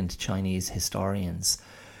 significant Chinese historians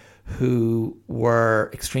who were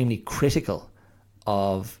extremely critical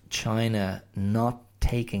of China not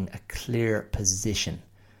taking a clear position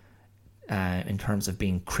in terms of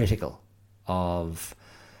being critical of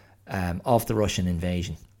the Russian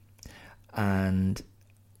invasion. And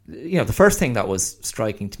the first thing that was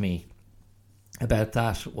striking to me about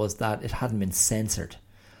that was that it hadn't been censored,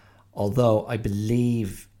 although I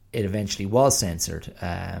believe it eventually was censored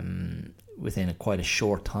within quite a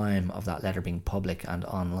short time of that letter being public and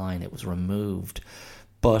online. It was removed.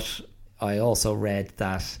 But I also read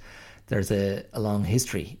that there's a long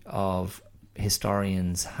history of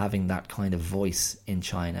historians having that kind of voice in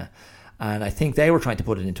China. And I think they were trying to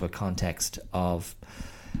put it into a context of,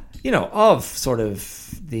 of sort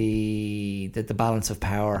of the balance of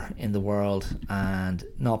power in the world and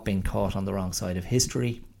not being caught on the wrong side of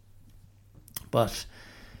history. But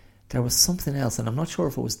there was something else, and I'm not sure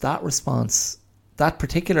if it was that response, that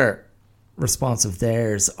particular response of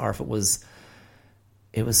theirs, or if it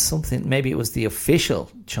was something, maybe it was the official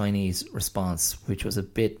Chinese response, which was a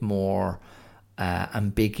bit more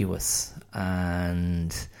ambiguous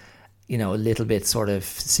and, a little bit sort of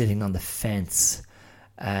sitting on the fence.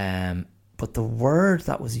 But the word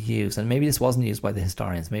that was used, and maybe this wasn't used by the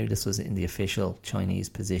historians, maybe this was in the official Chinese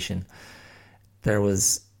position,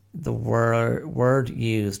 the word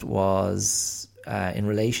used was in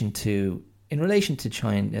relation to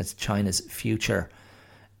China's future,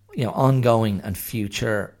 ongoing and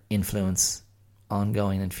future influence,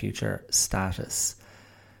 ongoing and future status.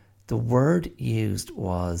 The word used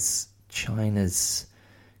was China's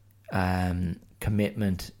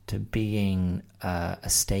commitment to being a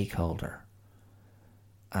stakeholder.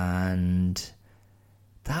 And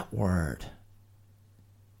that word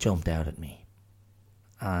jumped out at me.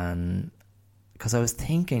 And because I was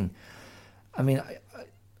thinking,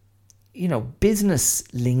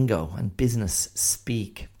 business lingo and business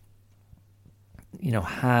speak,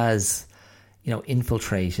 has,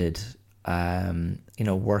 infiltrated,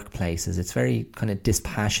 workplaces. It's very kind of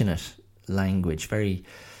dispassionate language, very,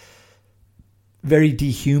 very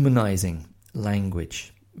dehumanizing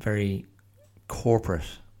language, very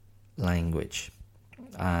corporate language.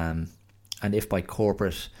 And if by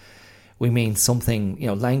corporate we mean something,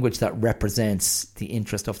 language that represents the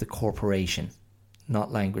interest of the corporation,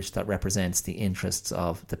 not language that represents the interests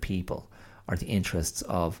of the people or the interests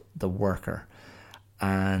of the worker.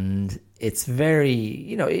 And it's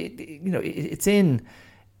very, it's in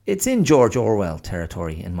George Orwell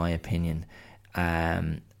territory, in my opinion.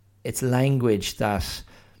 It's language that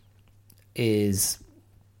is,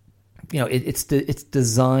 it's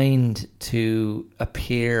designed to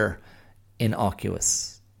appear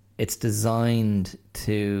innocuous. It's designed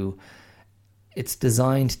to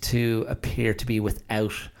appear to be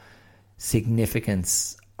without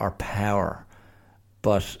significance or power.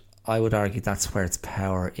 But I would argue that's where its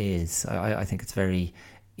power is. I think it's very,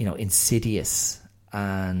 insidious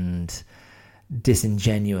and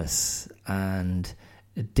disingenuous and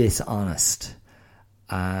dishonest.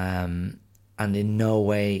 And in no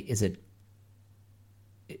way is it,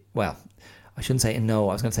 well, I shouldn't say in no,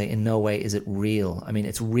 I was going to say in no way is it real.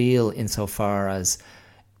 It's real insofar as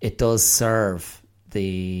it does serve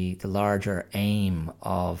the larger aim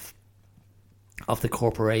of the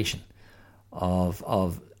corporation, of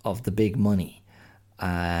the big money,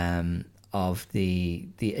 of the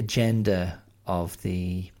agenda of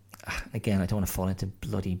the, again, I don't want to fall into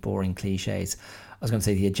bloody boring cliches. I was going to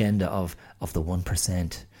say the agenda of the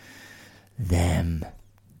 1%, them,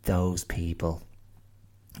 those people.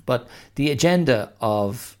 But the agenda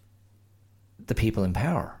of the people in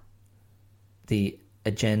power, the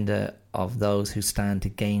agenda of those who stand to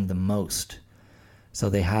gain the most. So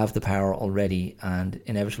they have the power already, and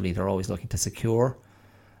inevitably they're always looking to secure,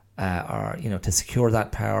 to secure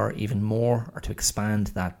that power even more, or to expand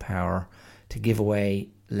that power, to give away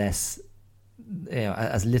less,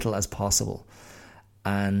 as little as possible.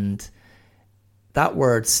 And that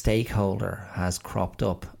word stakeholder has cropped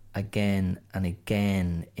up again and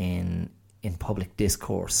again in public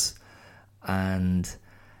discourse, and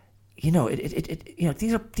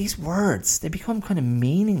these words, they become kind of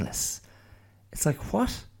meaningless. It's like,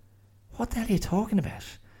 what the hell are you talking about?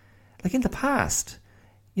 Like in the past,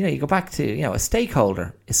 you go back to, a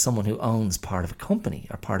stakeholder is someone who owns part of a company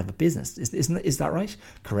or part of a business. Is that right?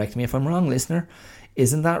 Correct me if I'm wrong, listener.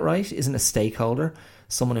 Isn't that right? Isn't a stakeholder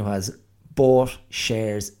someone who has bought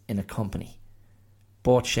shares in a company,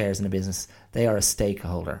 bought shares in a business? They are a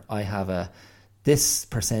stakeholder. I have this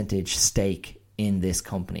percentage stake in this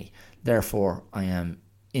company. Therefore, I am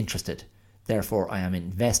interested. Therefore, I am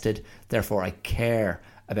invested. Therefore, I care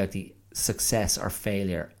about the success or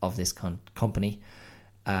failure of this company.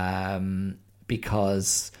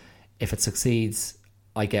 Because if it succeeds,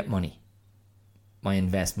 I get money. My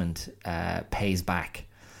investment pays back.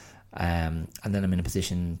 And then I'm in a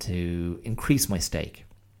position to increase my stake.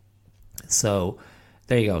 So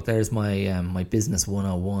there you go. There's my my Business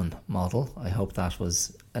 101 model. I hope that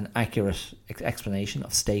was an accurate explanation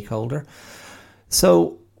of stakeholder.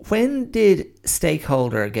 So when did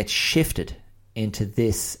stakeholder get shifted into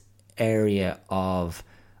this area of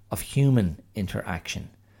human interaction?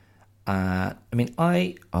 I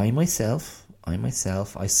myself,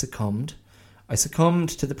 succumbed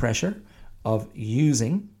to the pressure of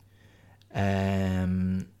using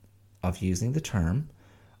the term.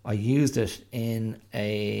 I used it in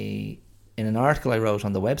an article I wrote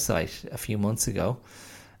on the website a few months ago.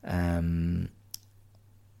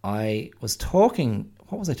 I was talking.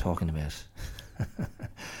 What was I talking about?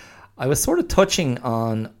 I was sort of touching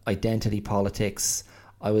on identity politics.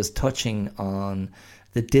 I was touching on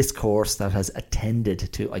the discourse that has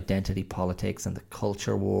attended to identity politics and the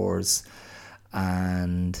culture wars,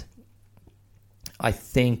 and I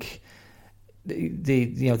think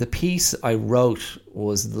the piece I wrote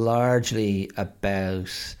was largely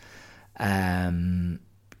about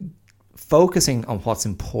focusing on what's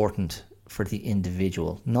important for the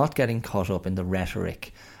individual, not getting caught up in the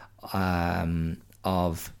rhetoric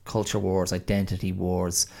of culture wars, identity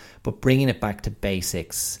wars, but bringing it back to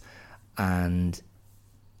basics, and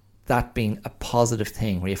that being a positive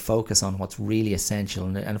thing where you focus on what's really essential.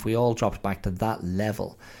 And if we all dropped back to that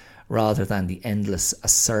level rather than the endless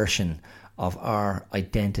assertion of our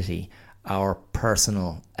identity, our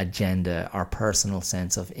personal agenda, our personal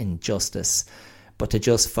sense of injustice, but to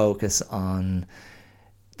just focus on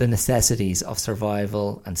the necessities of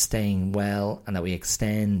survival and staying well, and that we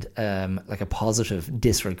extend like a positive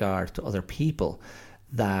disregard to other people,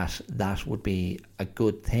 that would be a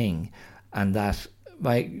good thing. And that,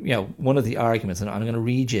 one of the arguments, and I'm going to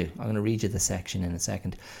read you the section in a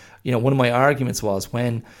second. One of my arguments was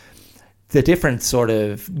when the different sort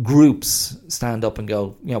of groups stand up and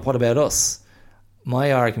go, what about us?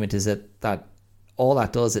 My argument is that all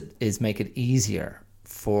that does is make it easier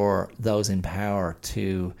for those in power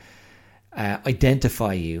to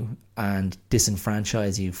identify you and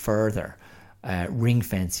disenfranchise you further, ring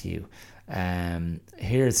fence you.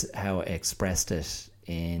 Here's how I expressed it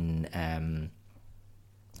in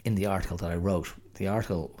the article that I wrote. The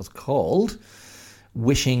article was called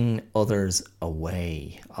 "Wishing Others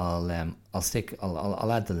Away." I'll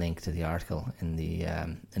add the link to the article in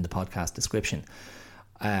the podcast description.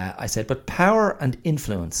 I said, but power and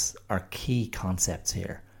influence are key concepts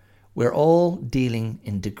here. We're all dealing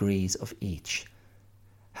in degrees of each.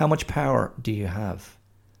 How much power do you have?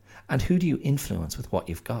 And who do you influence with what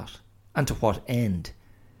you've got? And to what end?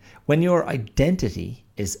 When your identity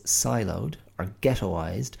is siloed or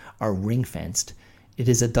ghettoized or ring-fenced, it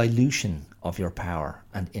is a dilution of your power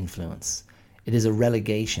and influence. It is a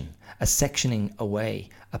relegation, a sectioning away,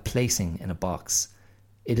 a placing in a box.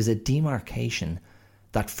 It is a demarcation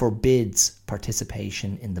that forbids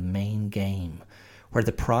participation in the main game, where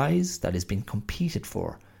the prize that is being competed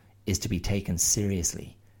for is to be taken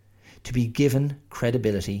seriously, to be given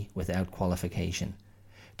credibility without qualification,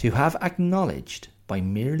 to have acknowledged by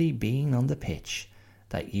merely being on the pitch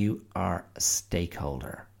that you are a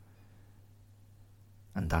stakeholder.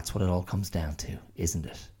 And that's what it all comes down to, isn't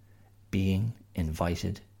it? Being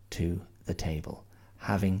invited to the table,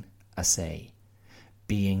 having a say,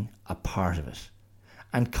 being a part of it.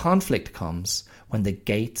 And conflict comes when the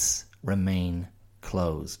gates remain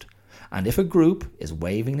closed. And if a group is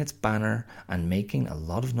waving its banner and making a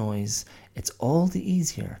lot of noise, it's all the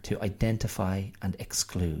easier to identify and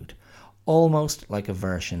exclude, almost like a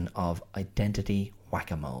version of identity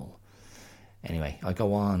whack-a-mole. Anyway, I'll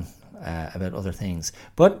go on about other things.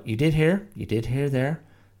 But you did hear there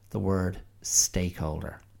the word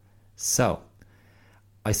stakeholder. So,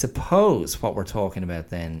 I suppose what we're talking about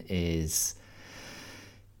then is,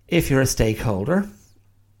 if you're a stakeholder,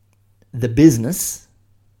 the business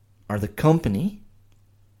or the company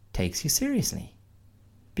takes you seriously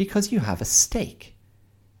because you have a stake,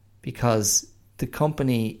 because the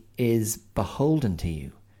company is beholden to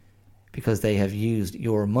you, because they have used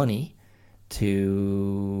your money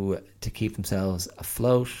to keep themselves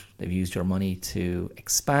afloat. They've used your money to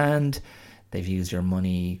expand. They've used your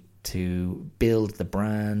money to build the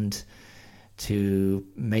brand, to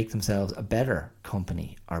make themselves a better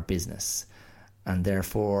company or business. And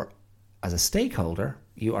therefore, as a stakeholder,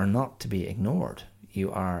 you are not to be ignored.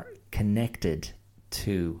 You are connected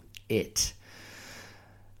to it.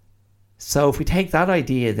 So if we take that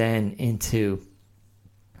idea then into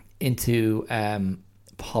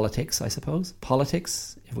politics, I suppose.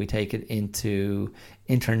 Politics, if we take it into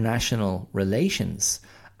international relations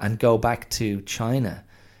and go back to China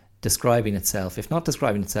describing itself, if not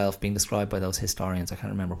describing itself, being described by those historians, I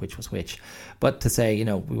can't remember which was which, but to say,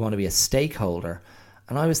 we want to be a stakeholder.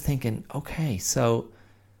 And I was thinking, okay, so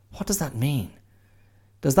what does that mean?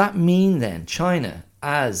 Does that mean then China,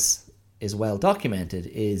 as is well documented,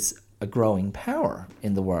 is a growing power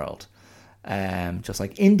in the world. Just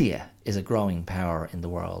like India is a growing power in the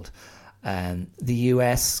world. The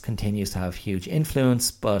US continues to have huge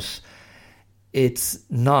influence, but it's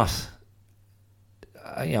not,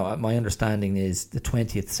 my understanding is the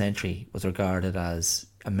 20th century was regarded as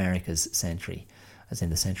America's century, as in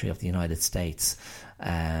the century of the United States.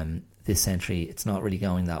 This century, it's not really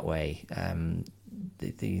going that way.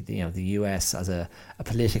 The US as a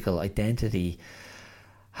political identity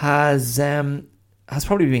has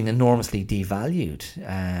probably been enormously devalued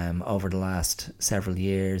over the last several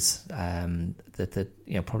years.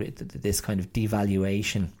 Probably this kind of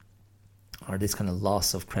devaluation or this kind of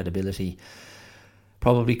loss of credibility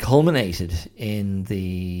probably culminated in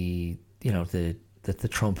the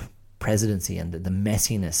Trump presidency and the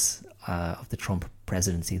messiness of the Trump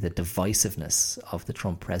presidency, the divisiveness of the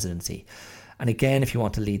Trump presidency. And again, if you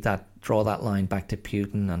want to draw that line back to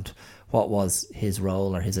Putin and what was his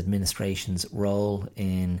role or his administration's role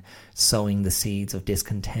in sowing the seeds of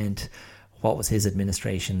discontent, what was his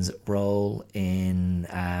administration's role in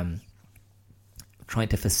trying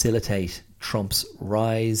to facilitate Trump's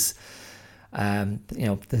rise,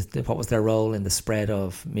 what was their role in the spread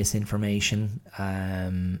of misinformation?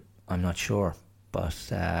 I'm not sure, but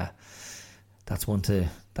that's one to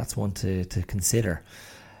consider.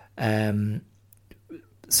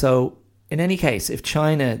 So in any case, if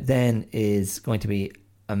China then is going to be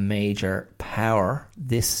a major power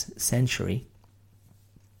this century,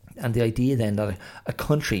 and the idea then that a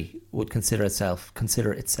country would consider itself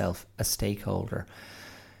a stakeholder,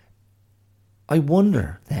 I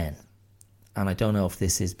wonder then, and I don't know if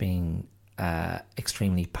this is being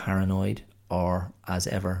extremely paranoid or, as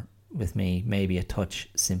ever with me, maybe a touch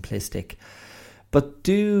simplistic, but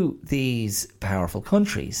do these powerful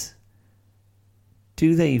countries,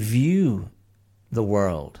 do they view the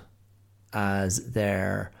world as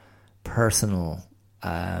their personal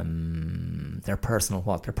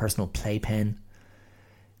playpen,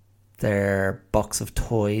 their box of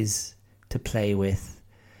toys to play with?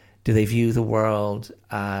 Do they view the world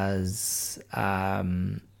as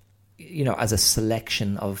as a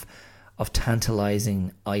selection of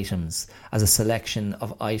tantalizing items, as a selection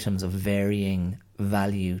of items of varying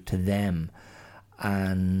value to them?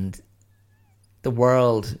 And the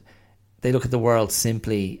world, they look at the world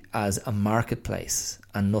simply as a marketplace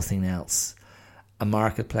and nothing else. A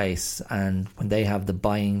marketplace, and when they have the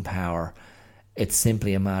buying power, it's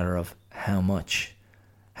simply a matter of how much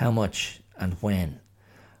and when.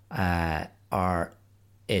 Or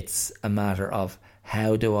it's a matter of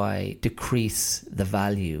how do I decrease the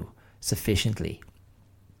value sufficiently,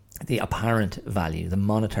 the apparent value, the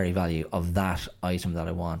monetary value of that item that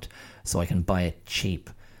I want, so I can buy it cheap,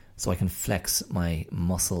 so I can flex my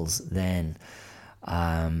muscles then.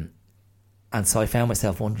 And so I found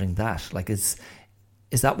myself wondering that, like, is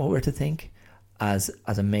that what we're to think? As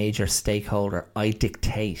a major stakeholder, I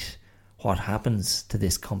dictate what happens to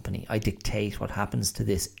this company. I dictate what happens to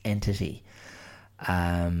this entity.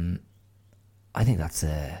 I think that's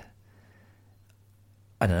I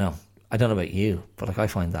don't know about you, but like, I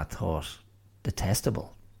find that thought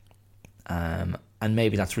detestable. And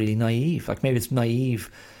maybe that's really naive. Like, maybe it's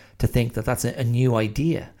naive to think that that's a new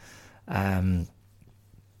idea. I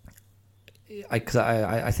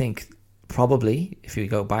think probably if you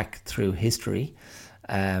go back through history,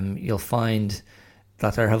 you'll find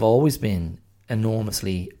that there have always been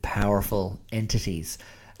enormously powerful entities,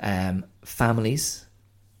 families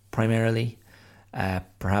primarily,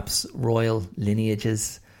 perhaps royal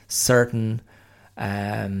lineages. Certain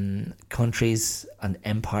countries and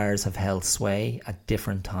empires have held sway at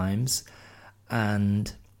different times,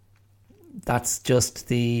 and that's just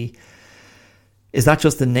the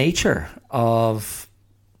nature of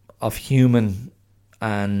human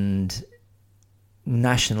and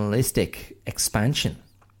nationalistic expansion.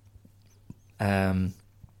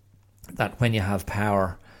 That when you have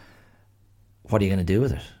power, what are you going to do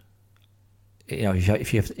with it? You know,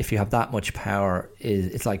 if you have that much power,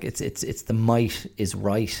 it's like it's the might is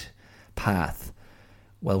right path.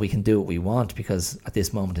 Well, we can do what we want because at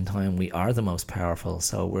this moment in time we are the most powerful,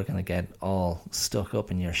 so we're going to get all stuck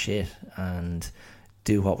up in your shit and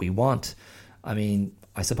do what we want. I mean,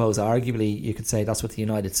 I suppose arguably you could say that's what the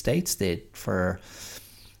United States did for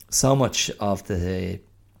so much of the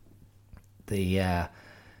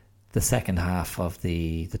second half of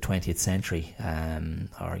the 20th century,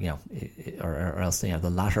 or else the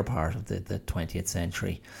latter part of the 20th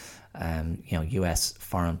century. U.S.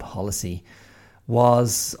 foreign policy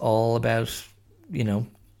was all about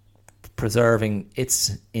preserving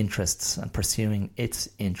its interests and pursuing its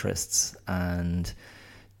interests and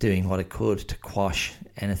doing what it could to quash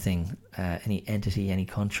anything, any entity, any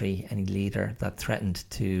country, any leader that threatened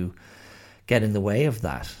to get in the way of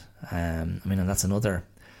that. And that's another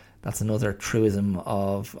truism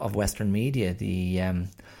of Western media. The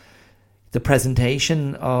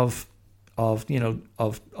presentation of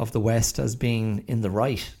the West as being in the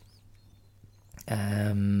right.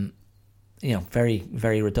 Very,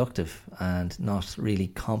 very reductive and not really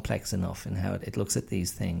complex enough in how it looks at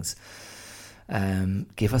these things.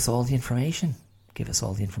 Give us all the information. Give us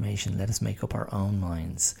all the information. Let us make up our own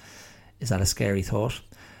minds. Is that a scary thought?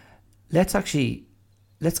 Let's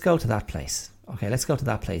go to that place. Okay, let's go to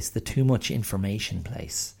that place, the too much information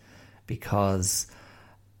place, because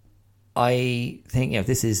I think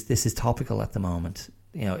this is topical at the moment.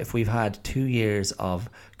 If we've had 2 years of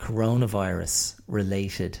coronavirus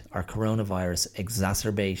related or coronavirus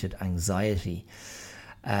exacerbated anxiety,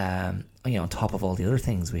 on top of all the other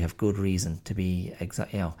things we have good reason to be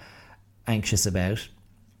anxious about,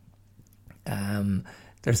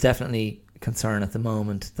 there's definitely concern at the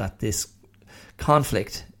moment that this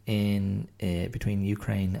conflict between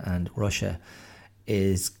Ukraine and Russia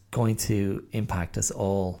is going to impact us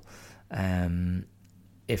all,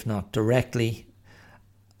 if not directly,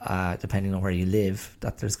 depending on where you live,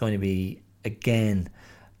 that there's going to be again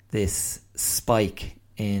this spike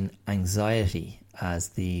in anxiety as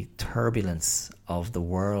the turbulence of the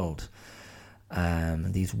world,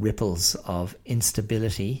 these ripples of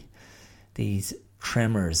instability, these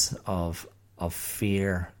tremors of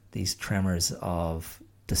fear, these tremors of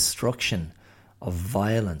destruction, of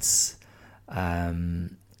violence,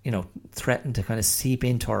 threaten to kind of seep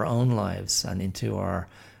into our own lives and into our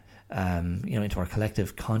into our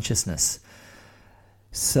collective consciousness.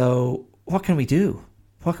 So what can we do?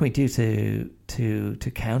 What can we do to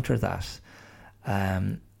counter that?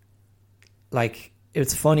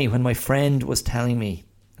 It's funny when my friend was telling me,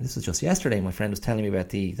 this was just yesterday, my friend was telling me about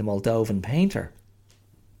the Moldovan painter,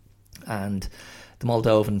 and the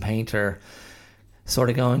Moldovan painter sort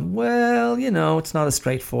of going, well, it's not as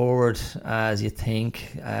straightforward as you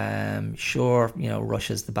think. Sure,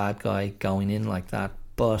 Russia's the bad guy going in like that,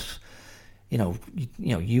 but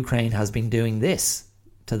Ukraine has been doing this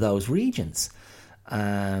to those regions,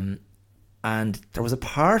 and there was a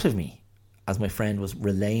part of me, as my friend was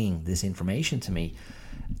relaying this information to me,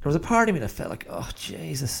 there was a part of me that felt like, oh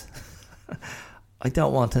Jesus, I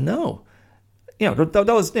don't want to know.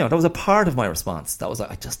 That was a part of my response. That was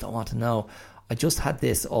like, I just don't want to know. I just had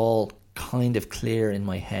this all kind of clear in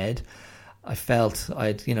my head. I felt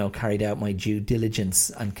I'd carried out my due diligence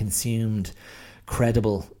and consumed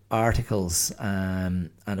credible articles and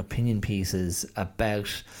opinion pieces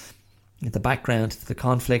about the background to the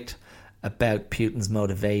conflict, about Putin's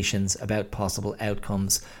motivations, about possible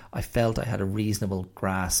outcomes. I felt I had a reasonable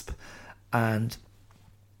grasp. And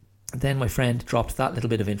then my friend dropped that little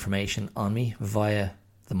bit of information on me via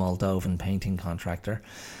the Moldovan painting contractor.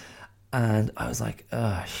 And I was like,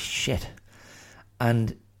 oh, shit.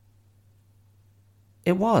 And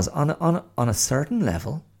it was, on a certain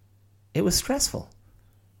level, it was stressful.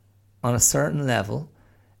 On a certain level,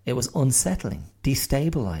 it was unsettling,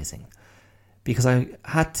 destabilizing, because I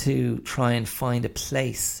had to try and find a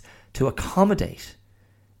place to accommodate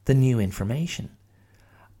the new information.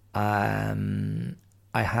 I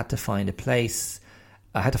had to find a place,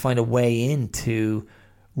 I had to find a way in to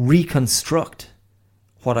reconstruct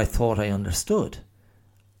what I thought I understood.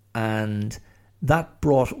 And that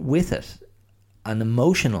brought with it an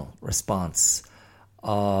emotional response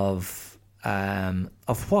of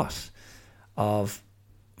what? Of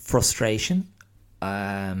frustration,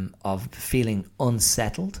 of feeling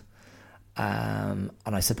unsettled, and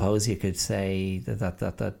I suppose you could say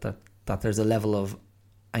that there's a level of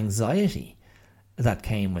anxiety that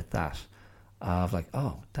came with that, of like,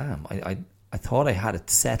 oh damn, I thought I had it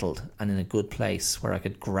settled and in a good place where I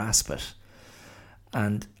could grasp it.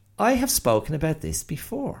 And I have spoken about this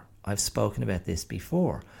before. I have spoken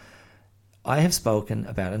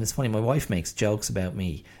about, and it's funny, my wife makes jokes about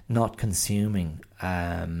me not consuming,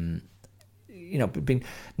 she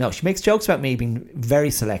makes jokes about me being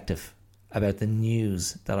very selective about the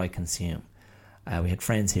news that I consume. We had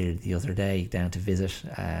friends here the other day down to visit,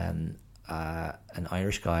 an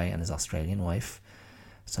Irish guy and his Australian wife.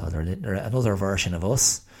 So they're another version of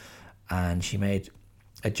us. And she made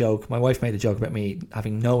a joke, my wife made a joke about me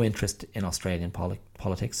having no interest in Australian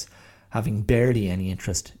politics, having barely any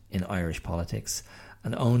interest in Irish politics,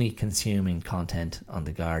 and only consuming content on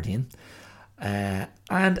The Guardian. And,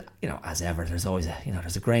 as ever, there's always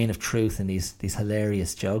there's a grain of truth in these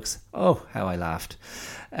hilarious jokes. Oh, how I laughed.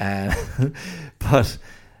 But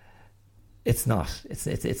it's not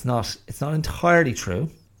entirely true.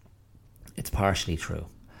 it's partially true.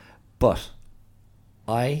 But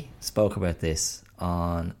I spoke about this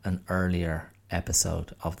on an earlier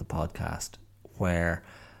episode of the podcast where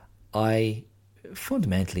I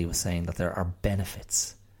fundamentally was saying that there are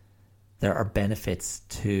benefits. There are benefits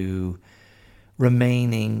to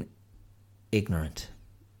remaining ignorant.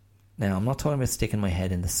 Now, I'm not talking about sticking my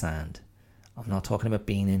head in the sand. I'm not talking about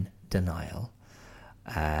being in denial.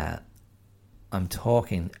 I'm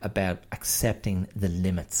talking about accepting the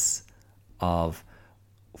limits of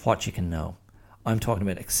what you can know. I'm talking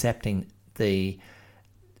about accepting the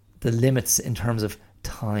limits in terms of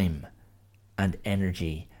time and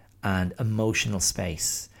energy and emotional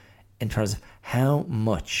space, in terms of how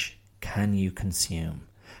much can you consume,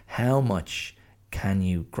 how much can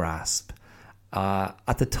you grasp.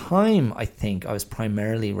 At the time, I think I was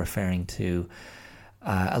primarily referring to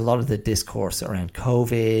a lot of the discourse around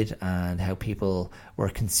COVID and how people were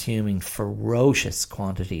consuming ferocious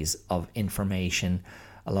quantities of information,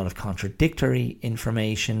 a lot of contradictory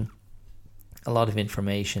information, a lot of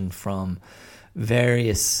information from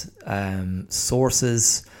various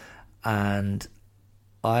sources, and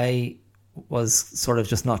I was sort of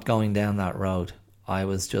just not going down that road. I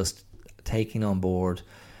was just taking on board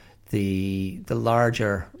the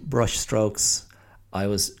larger brush strokes. I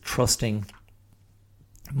was trusting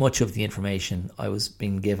much of the information I was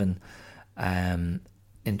being given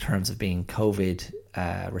in terms of being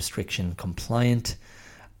COVID restriction compliant,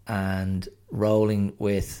 and rolling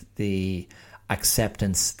with the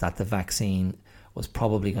acceptance that the vaccine was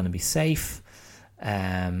probably going to be safe,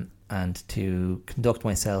 and to conduct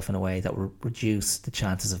myself in a way that would reduce the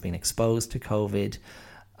chances of being exposed to COVID.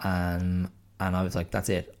 And I was like, that's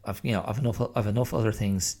it. I've enough other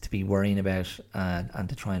things to be worrying about and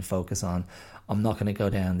to try and focus on. I'm not going to go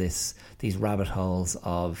down these rabbit holes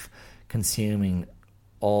of consuming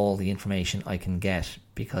all the information I can get,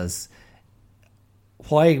 because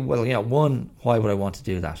why? Well, why would I want to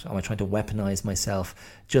do that? Am I trying to weaponize myself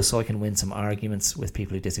just so I can win some arguments with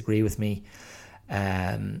people who disagree with me?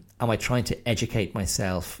 Am I trying to educate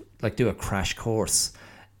myself, like do a crash course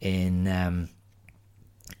in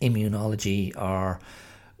immunology or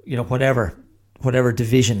whatever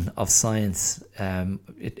division of science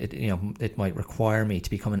it might require me to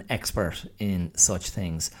become an expert in such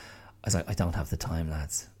things? I was like, I don't have the time,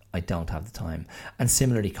 lads. I don't have the time. And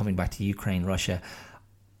similarly, coming back to Ukraine, Russia,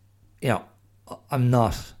 I'm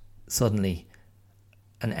not suddenly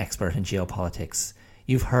an expert in geopolitics.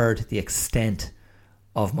 You've heard the extent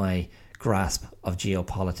of my grasp of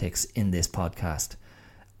geopolitics in this podcast,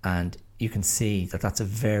 and you can see that that's a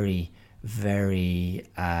very, very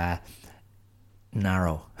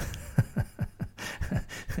narrow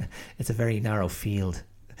it's a very narrow field.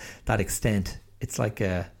 That extent, it's like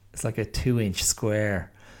a 2-inch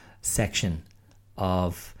square section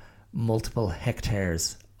of multiple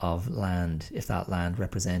hectares of land, if that land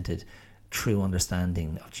represented true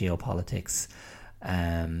understanding of geopolitics.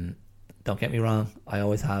 Don't get me wrong, I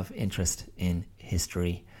always have interest in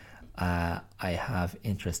history. I have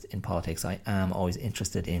interest in politics. I am always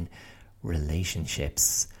interested in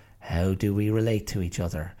relationships. How do we relate to each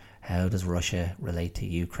other? How does Russia relate to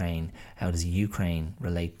Ukraine? How does Ukraine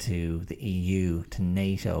relate to the EU, to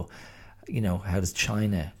NATO? How does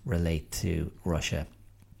China relate to Russia?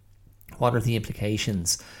 What are the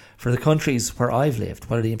implications for the countries where I've lived?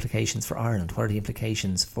 What are the implications for Ireland? What are the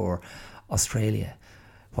implications for Australia?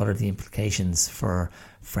 What are the implications for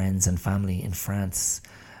friends and family in France?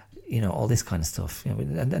 All this kind of stuff.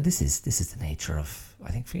 And this is the nature of,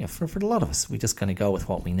 I think, for a lot of us, we just kind of go with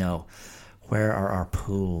what we know. Where are our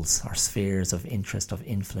pools, our spheres of interest, of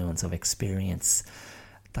influence, of experience?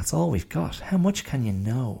 That's all we've got. How much can you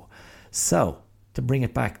know? So, to bring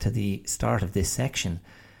it back to the start of this section,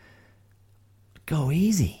 go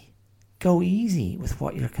easy. Go easy with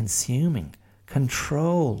what you're consuming.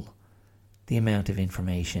 Control the amount of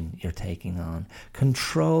information you're taking on.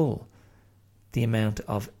 Control the amount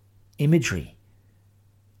of imagery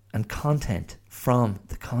and content from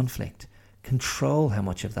the conflict. Control how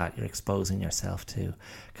much of that you're exposing yourself to.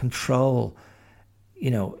 Control,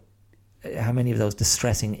 how many of those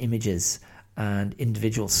distressing images and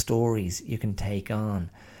individual stories you can take on.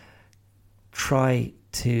 Try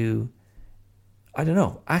to,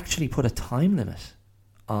 actually put a time limit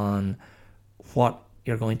on what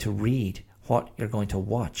you're going to read, what you're going to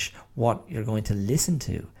watch, what you're going to listen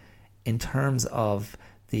to, in terms of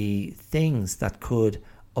the things that could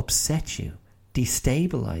upset you,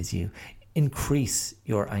 destabilize you, increase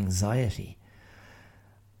your anxiety.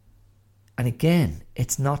 And again,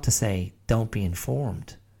 it's not to say don't be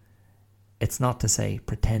informed. It's not to say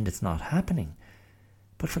pretend it's not happening.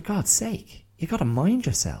 But for God's sake, you got to mind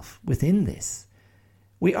yourself within this.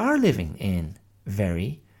 We are living in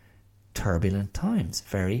very turbulent times,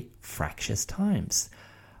 very fractious times.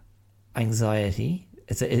 Anxiety,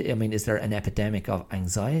 is there an epidemic of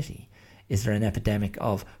anxiety? Is there an epidemic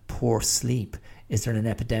of poor sleep? Is there an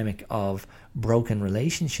epidemic of broken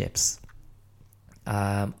relationships?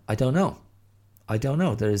 I don't know.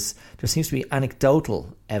 There seems to be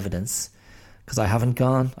anecdotal evidence, because I haven't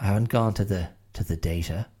gone to the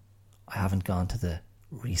data. I haven't gone to the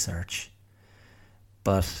research.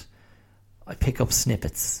 But I pick up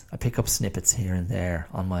snippets. Here and there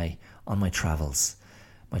on my travels.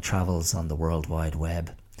 My travels on the World Wide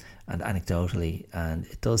Web, and anecdotally, and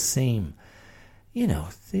it does seem,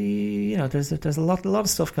 there's a lot of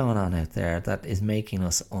stuff going on out there that is making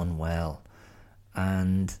us unwell,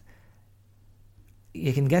 and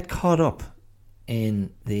you can get caught up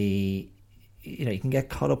in the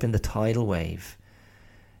tidal wave,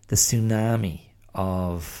 the tsunami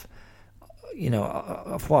of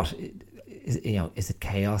what is it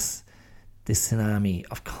chaos, the tsunami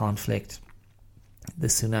of conflict, the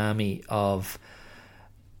tsunami of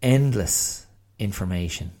endless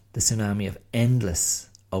information, the tsunami of endless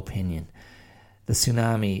opinion, the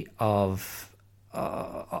tsunami of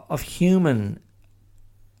human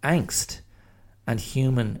angst and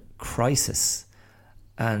human crisis,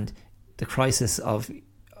 and the crisis of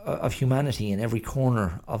humanity in every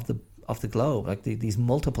corner of the globe, like these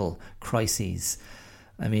multiple crises.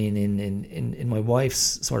 I mean, in my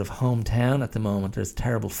wife's sort of hometown at the moment, there's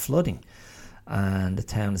terrible flooding, and the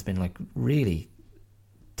town has been like really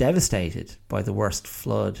devastated by the worst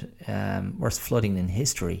flooding in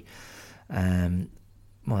history. My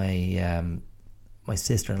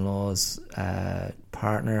sister-in-law's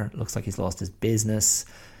partner looks like he's lost his business.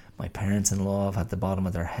 My parents-in-law have had the bottom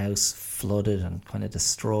of their house flooded and kind of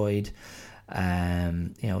destroyed.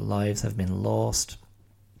 Lives have been lost.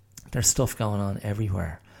 There's stuff going on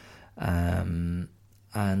everywhere.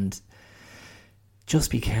 And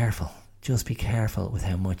just be careful. Just be careful with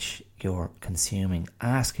how much you're consuming.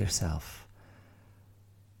 Ask yourself,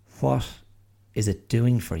 what is it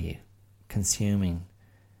doing for you, consuming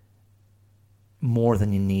more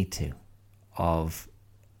than you need to of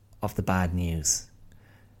the bad news?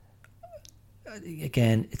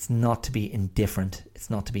 Again, it's not to be indifferent, it's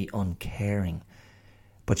not to be uncaring,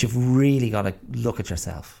 but you've really got to look at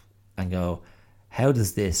yourself and go, how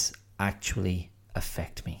does this actually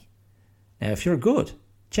affect me? Now, if you're good,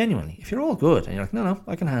 genuinely, if you're all good and you're like, no,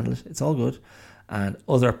 I can handle it, it's all good, and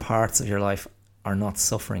other parts of your life are not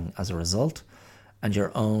suffering as a result, and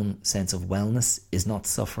your own sense of wellness is not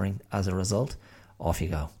suffering as a result, off you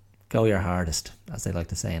go. Go your hardest, as they like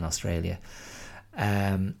to say in Australia.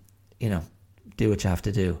 Do what you have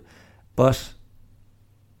to do. But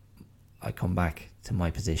I come back to my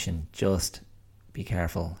position. Just be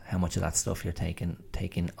careful how much of that stuff you're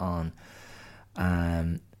taking on.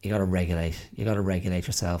 You got to regulate. You got to regulate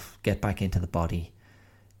yourself. Get back into the body.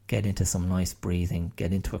 Get into some nice breathing.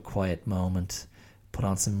 Get into a quiet moment. Put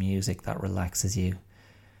on some music that relaxes you.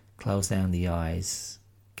 Close down the eyes.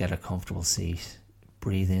 Get a comfortable seat.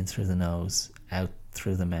 Breathe in through the nose, out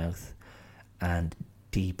through the mouth, and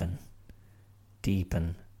deepen,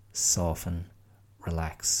 soften,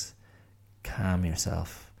 relax, calm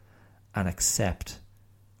yourself, and accept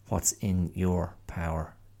what's in your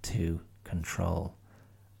power to control,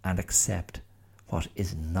 and accept what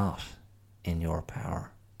is not in your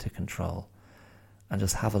power to control, and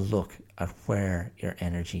just have a look at where your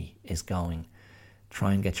energy is going.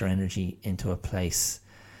 Try and get your energy into a place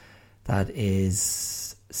that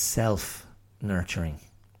is self-nurturing.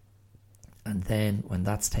 And then when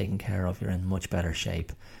that's taken care of, you're in much better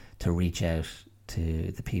shape to reach out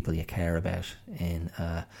to the people you care about in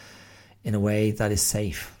a way that is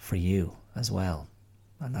safe for you as well.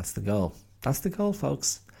 And that's the goal. That's the goal,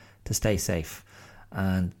 folks, to stay safe.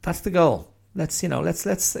 And that's the goal. Let's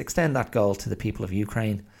extend that goal to the people of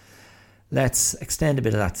Ukraine. Let's extend a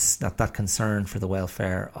bit of that concern for the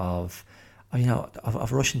welfare of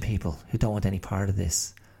Russian people who don't want any part of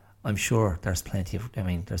this. I'm sure there's plenty of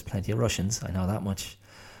Russians, I know that much.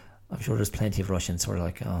 I'm sure there's plenty of Russians who are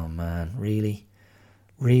like, oh man, really?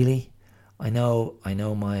 I know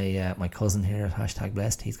my cousin here at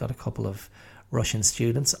 #blessed, he's got a couple of Russian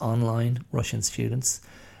students, online Russian students,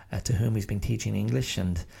 to whom he's been teaching English,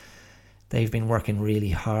 and they've been working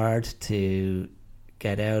really hard to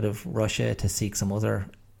get out of Russia to seek some other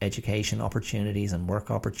education opportunities and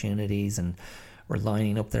work opportunities, and we're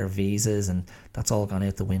lining up their visas, and that's all gone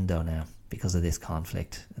out the window now because of this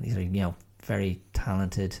conflict. And these are very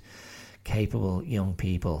talented, capable young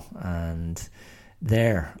people, and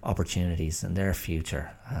their opportunities and their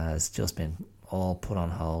future has just been all put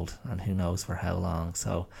on hold, and who knows for how long.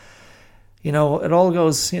 So, it all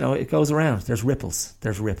goes, it goes around. There's ripples.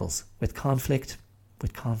 With conflict,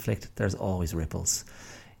 there's always ripples.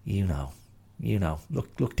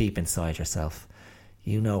 Look deep inside yourself.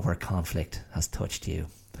 Where conflict has touched you.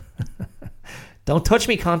 Don't touch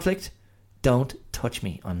me, conflict. Don't touch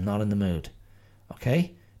me. I'm not in the mood.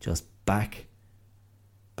 Okay? Just back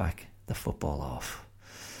the football off.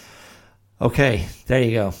 Okay, there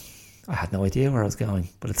you go. I had no idea where I was going,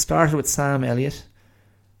 but it started with Sam Elliott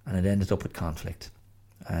and it ended up with conflict.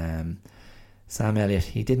 Sam Elliott,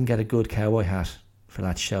 he didn't get a good cowboy hat for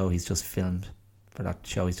that show he's just filmed. For that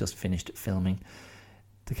show he's just finished filming.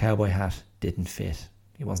 The cowboy hat didn't fit.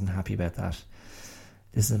 He wasn't happy about that.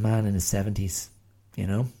 This is a man in his 70s,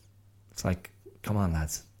 It's like, come on,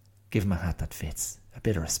 lads. Give him a hat that fits. A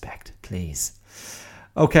bit of respect, please.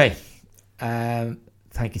 Okay.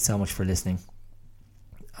 Thank you so much for listening.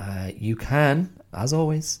 You can, as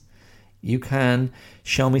always,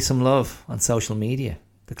 show me some love on social media.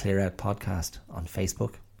 The Clear Out Podcast on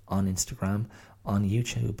Facebook, on Instagram, on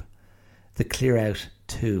YouTube. The Clear Out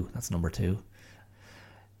 2, that's number 2.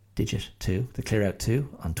 Digit 2, the Clear Out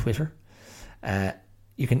 2 on Twitter.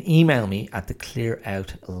 You can email me at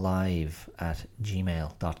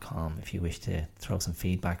theclearoutlive@gmail.com if you wish to throw some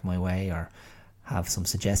feedback my way or have some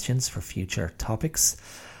suggestions for future topics.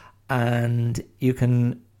 And you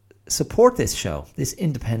can support this show, this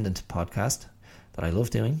independent podcast that I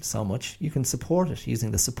love doing so much. You can support it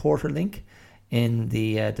using the supporter link in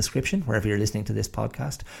the description, wherever you're listening to this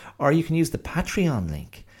podcast, or you can use the Patreon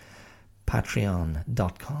link,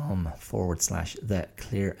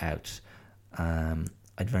 patreon.com/theclearout.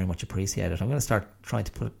 I'd very much appreciate it. I'm going to start trying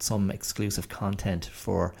to put some exclusive content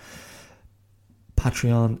for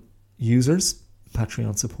Patreon users,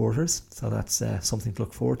 Patreon supporters. So that's something to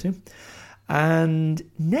look forward to. And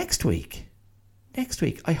next week,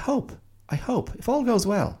 I hope, if all goes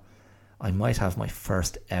well, I might have my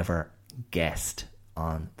first ever guest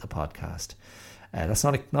on the podcast. That's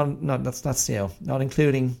not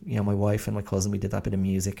including my wife and my cousin. We did that bit of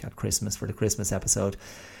music at Christmas for the Christmas episode,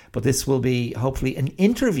 but this will be hopefully an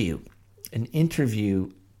interview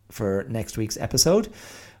for next week's episode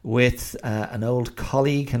with an old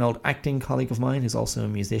acting colleague of mine who's also a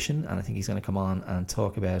musician, and I think he's going to come on and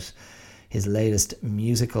talk about his latest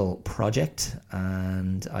musical project,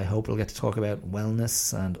 and I hope we'll get to talk about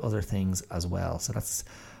wellness and other things as well. So that's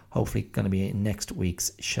hopefully going to be next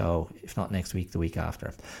week's show, if not next week, the week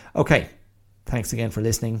after. Okay, thanks again for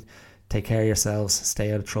listening. Take care of yourselves,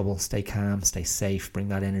 stay out of trouble, stay calm, stay safe, bring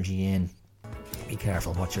that energy in. Be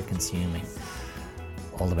careful what you're consuming.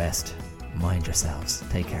 All the best. Mind yourselves.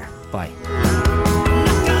 Take care. Bye.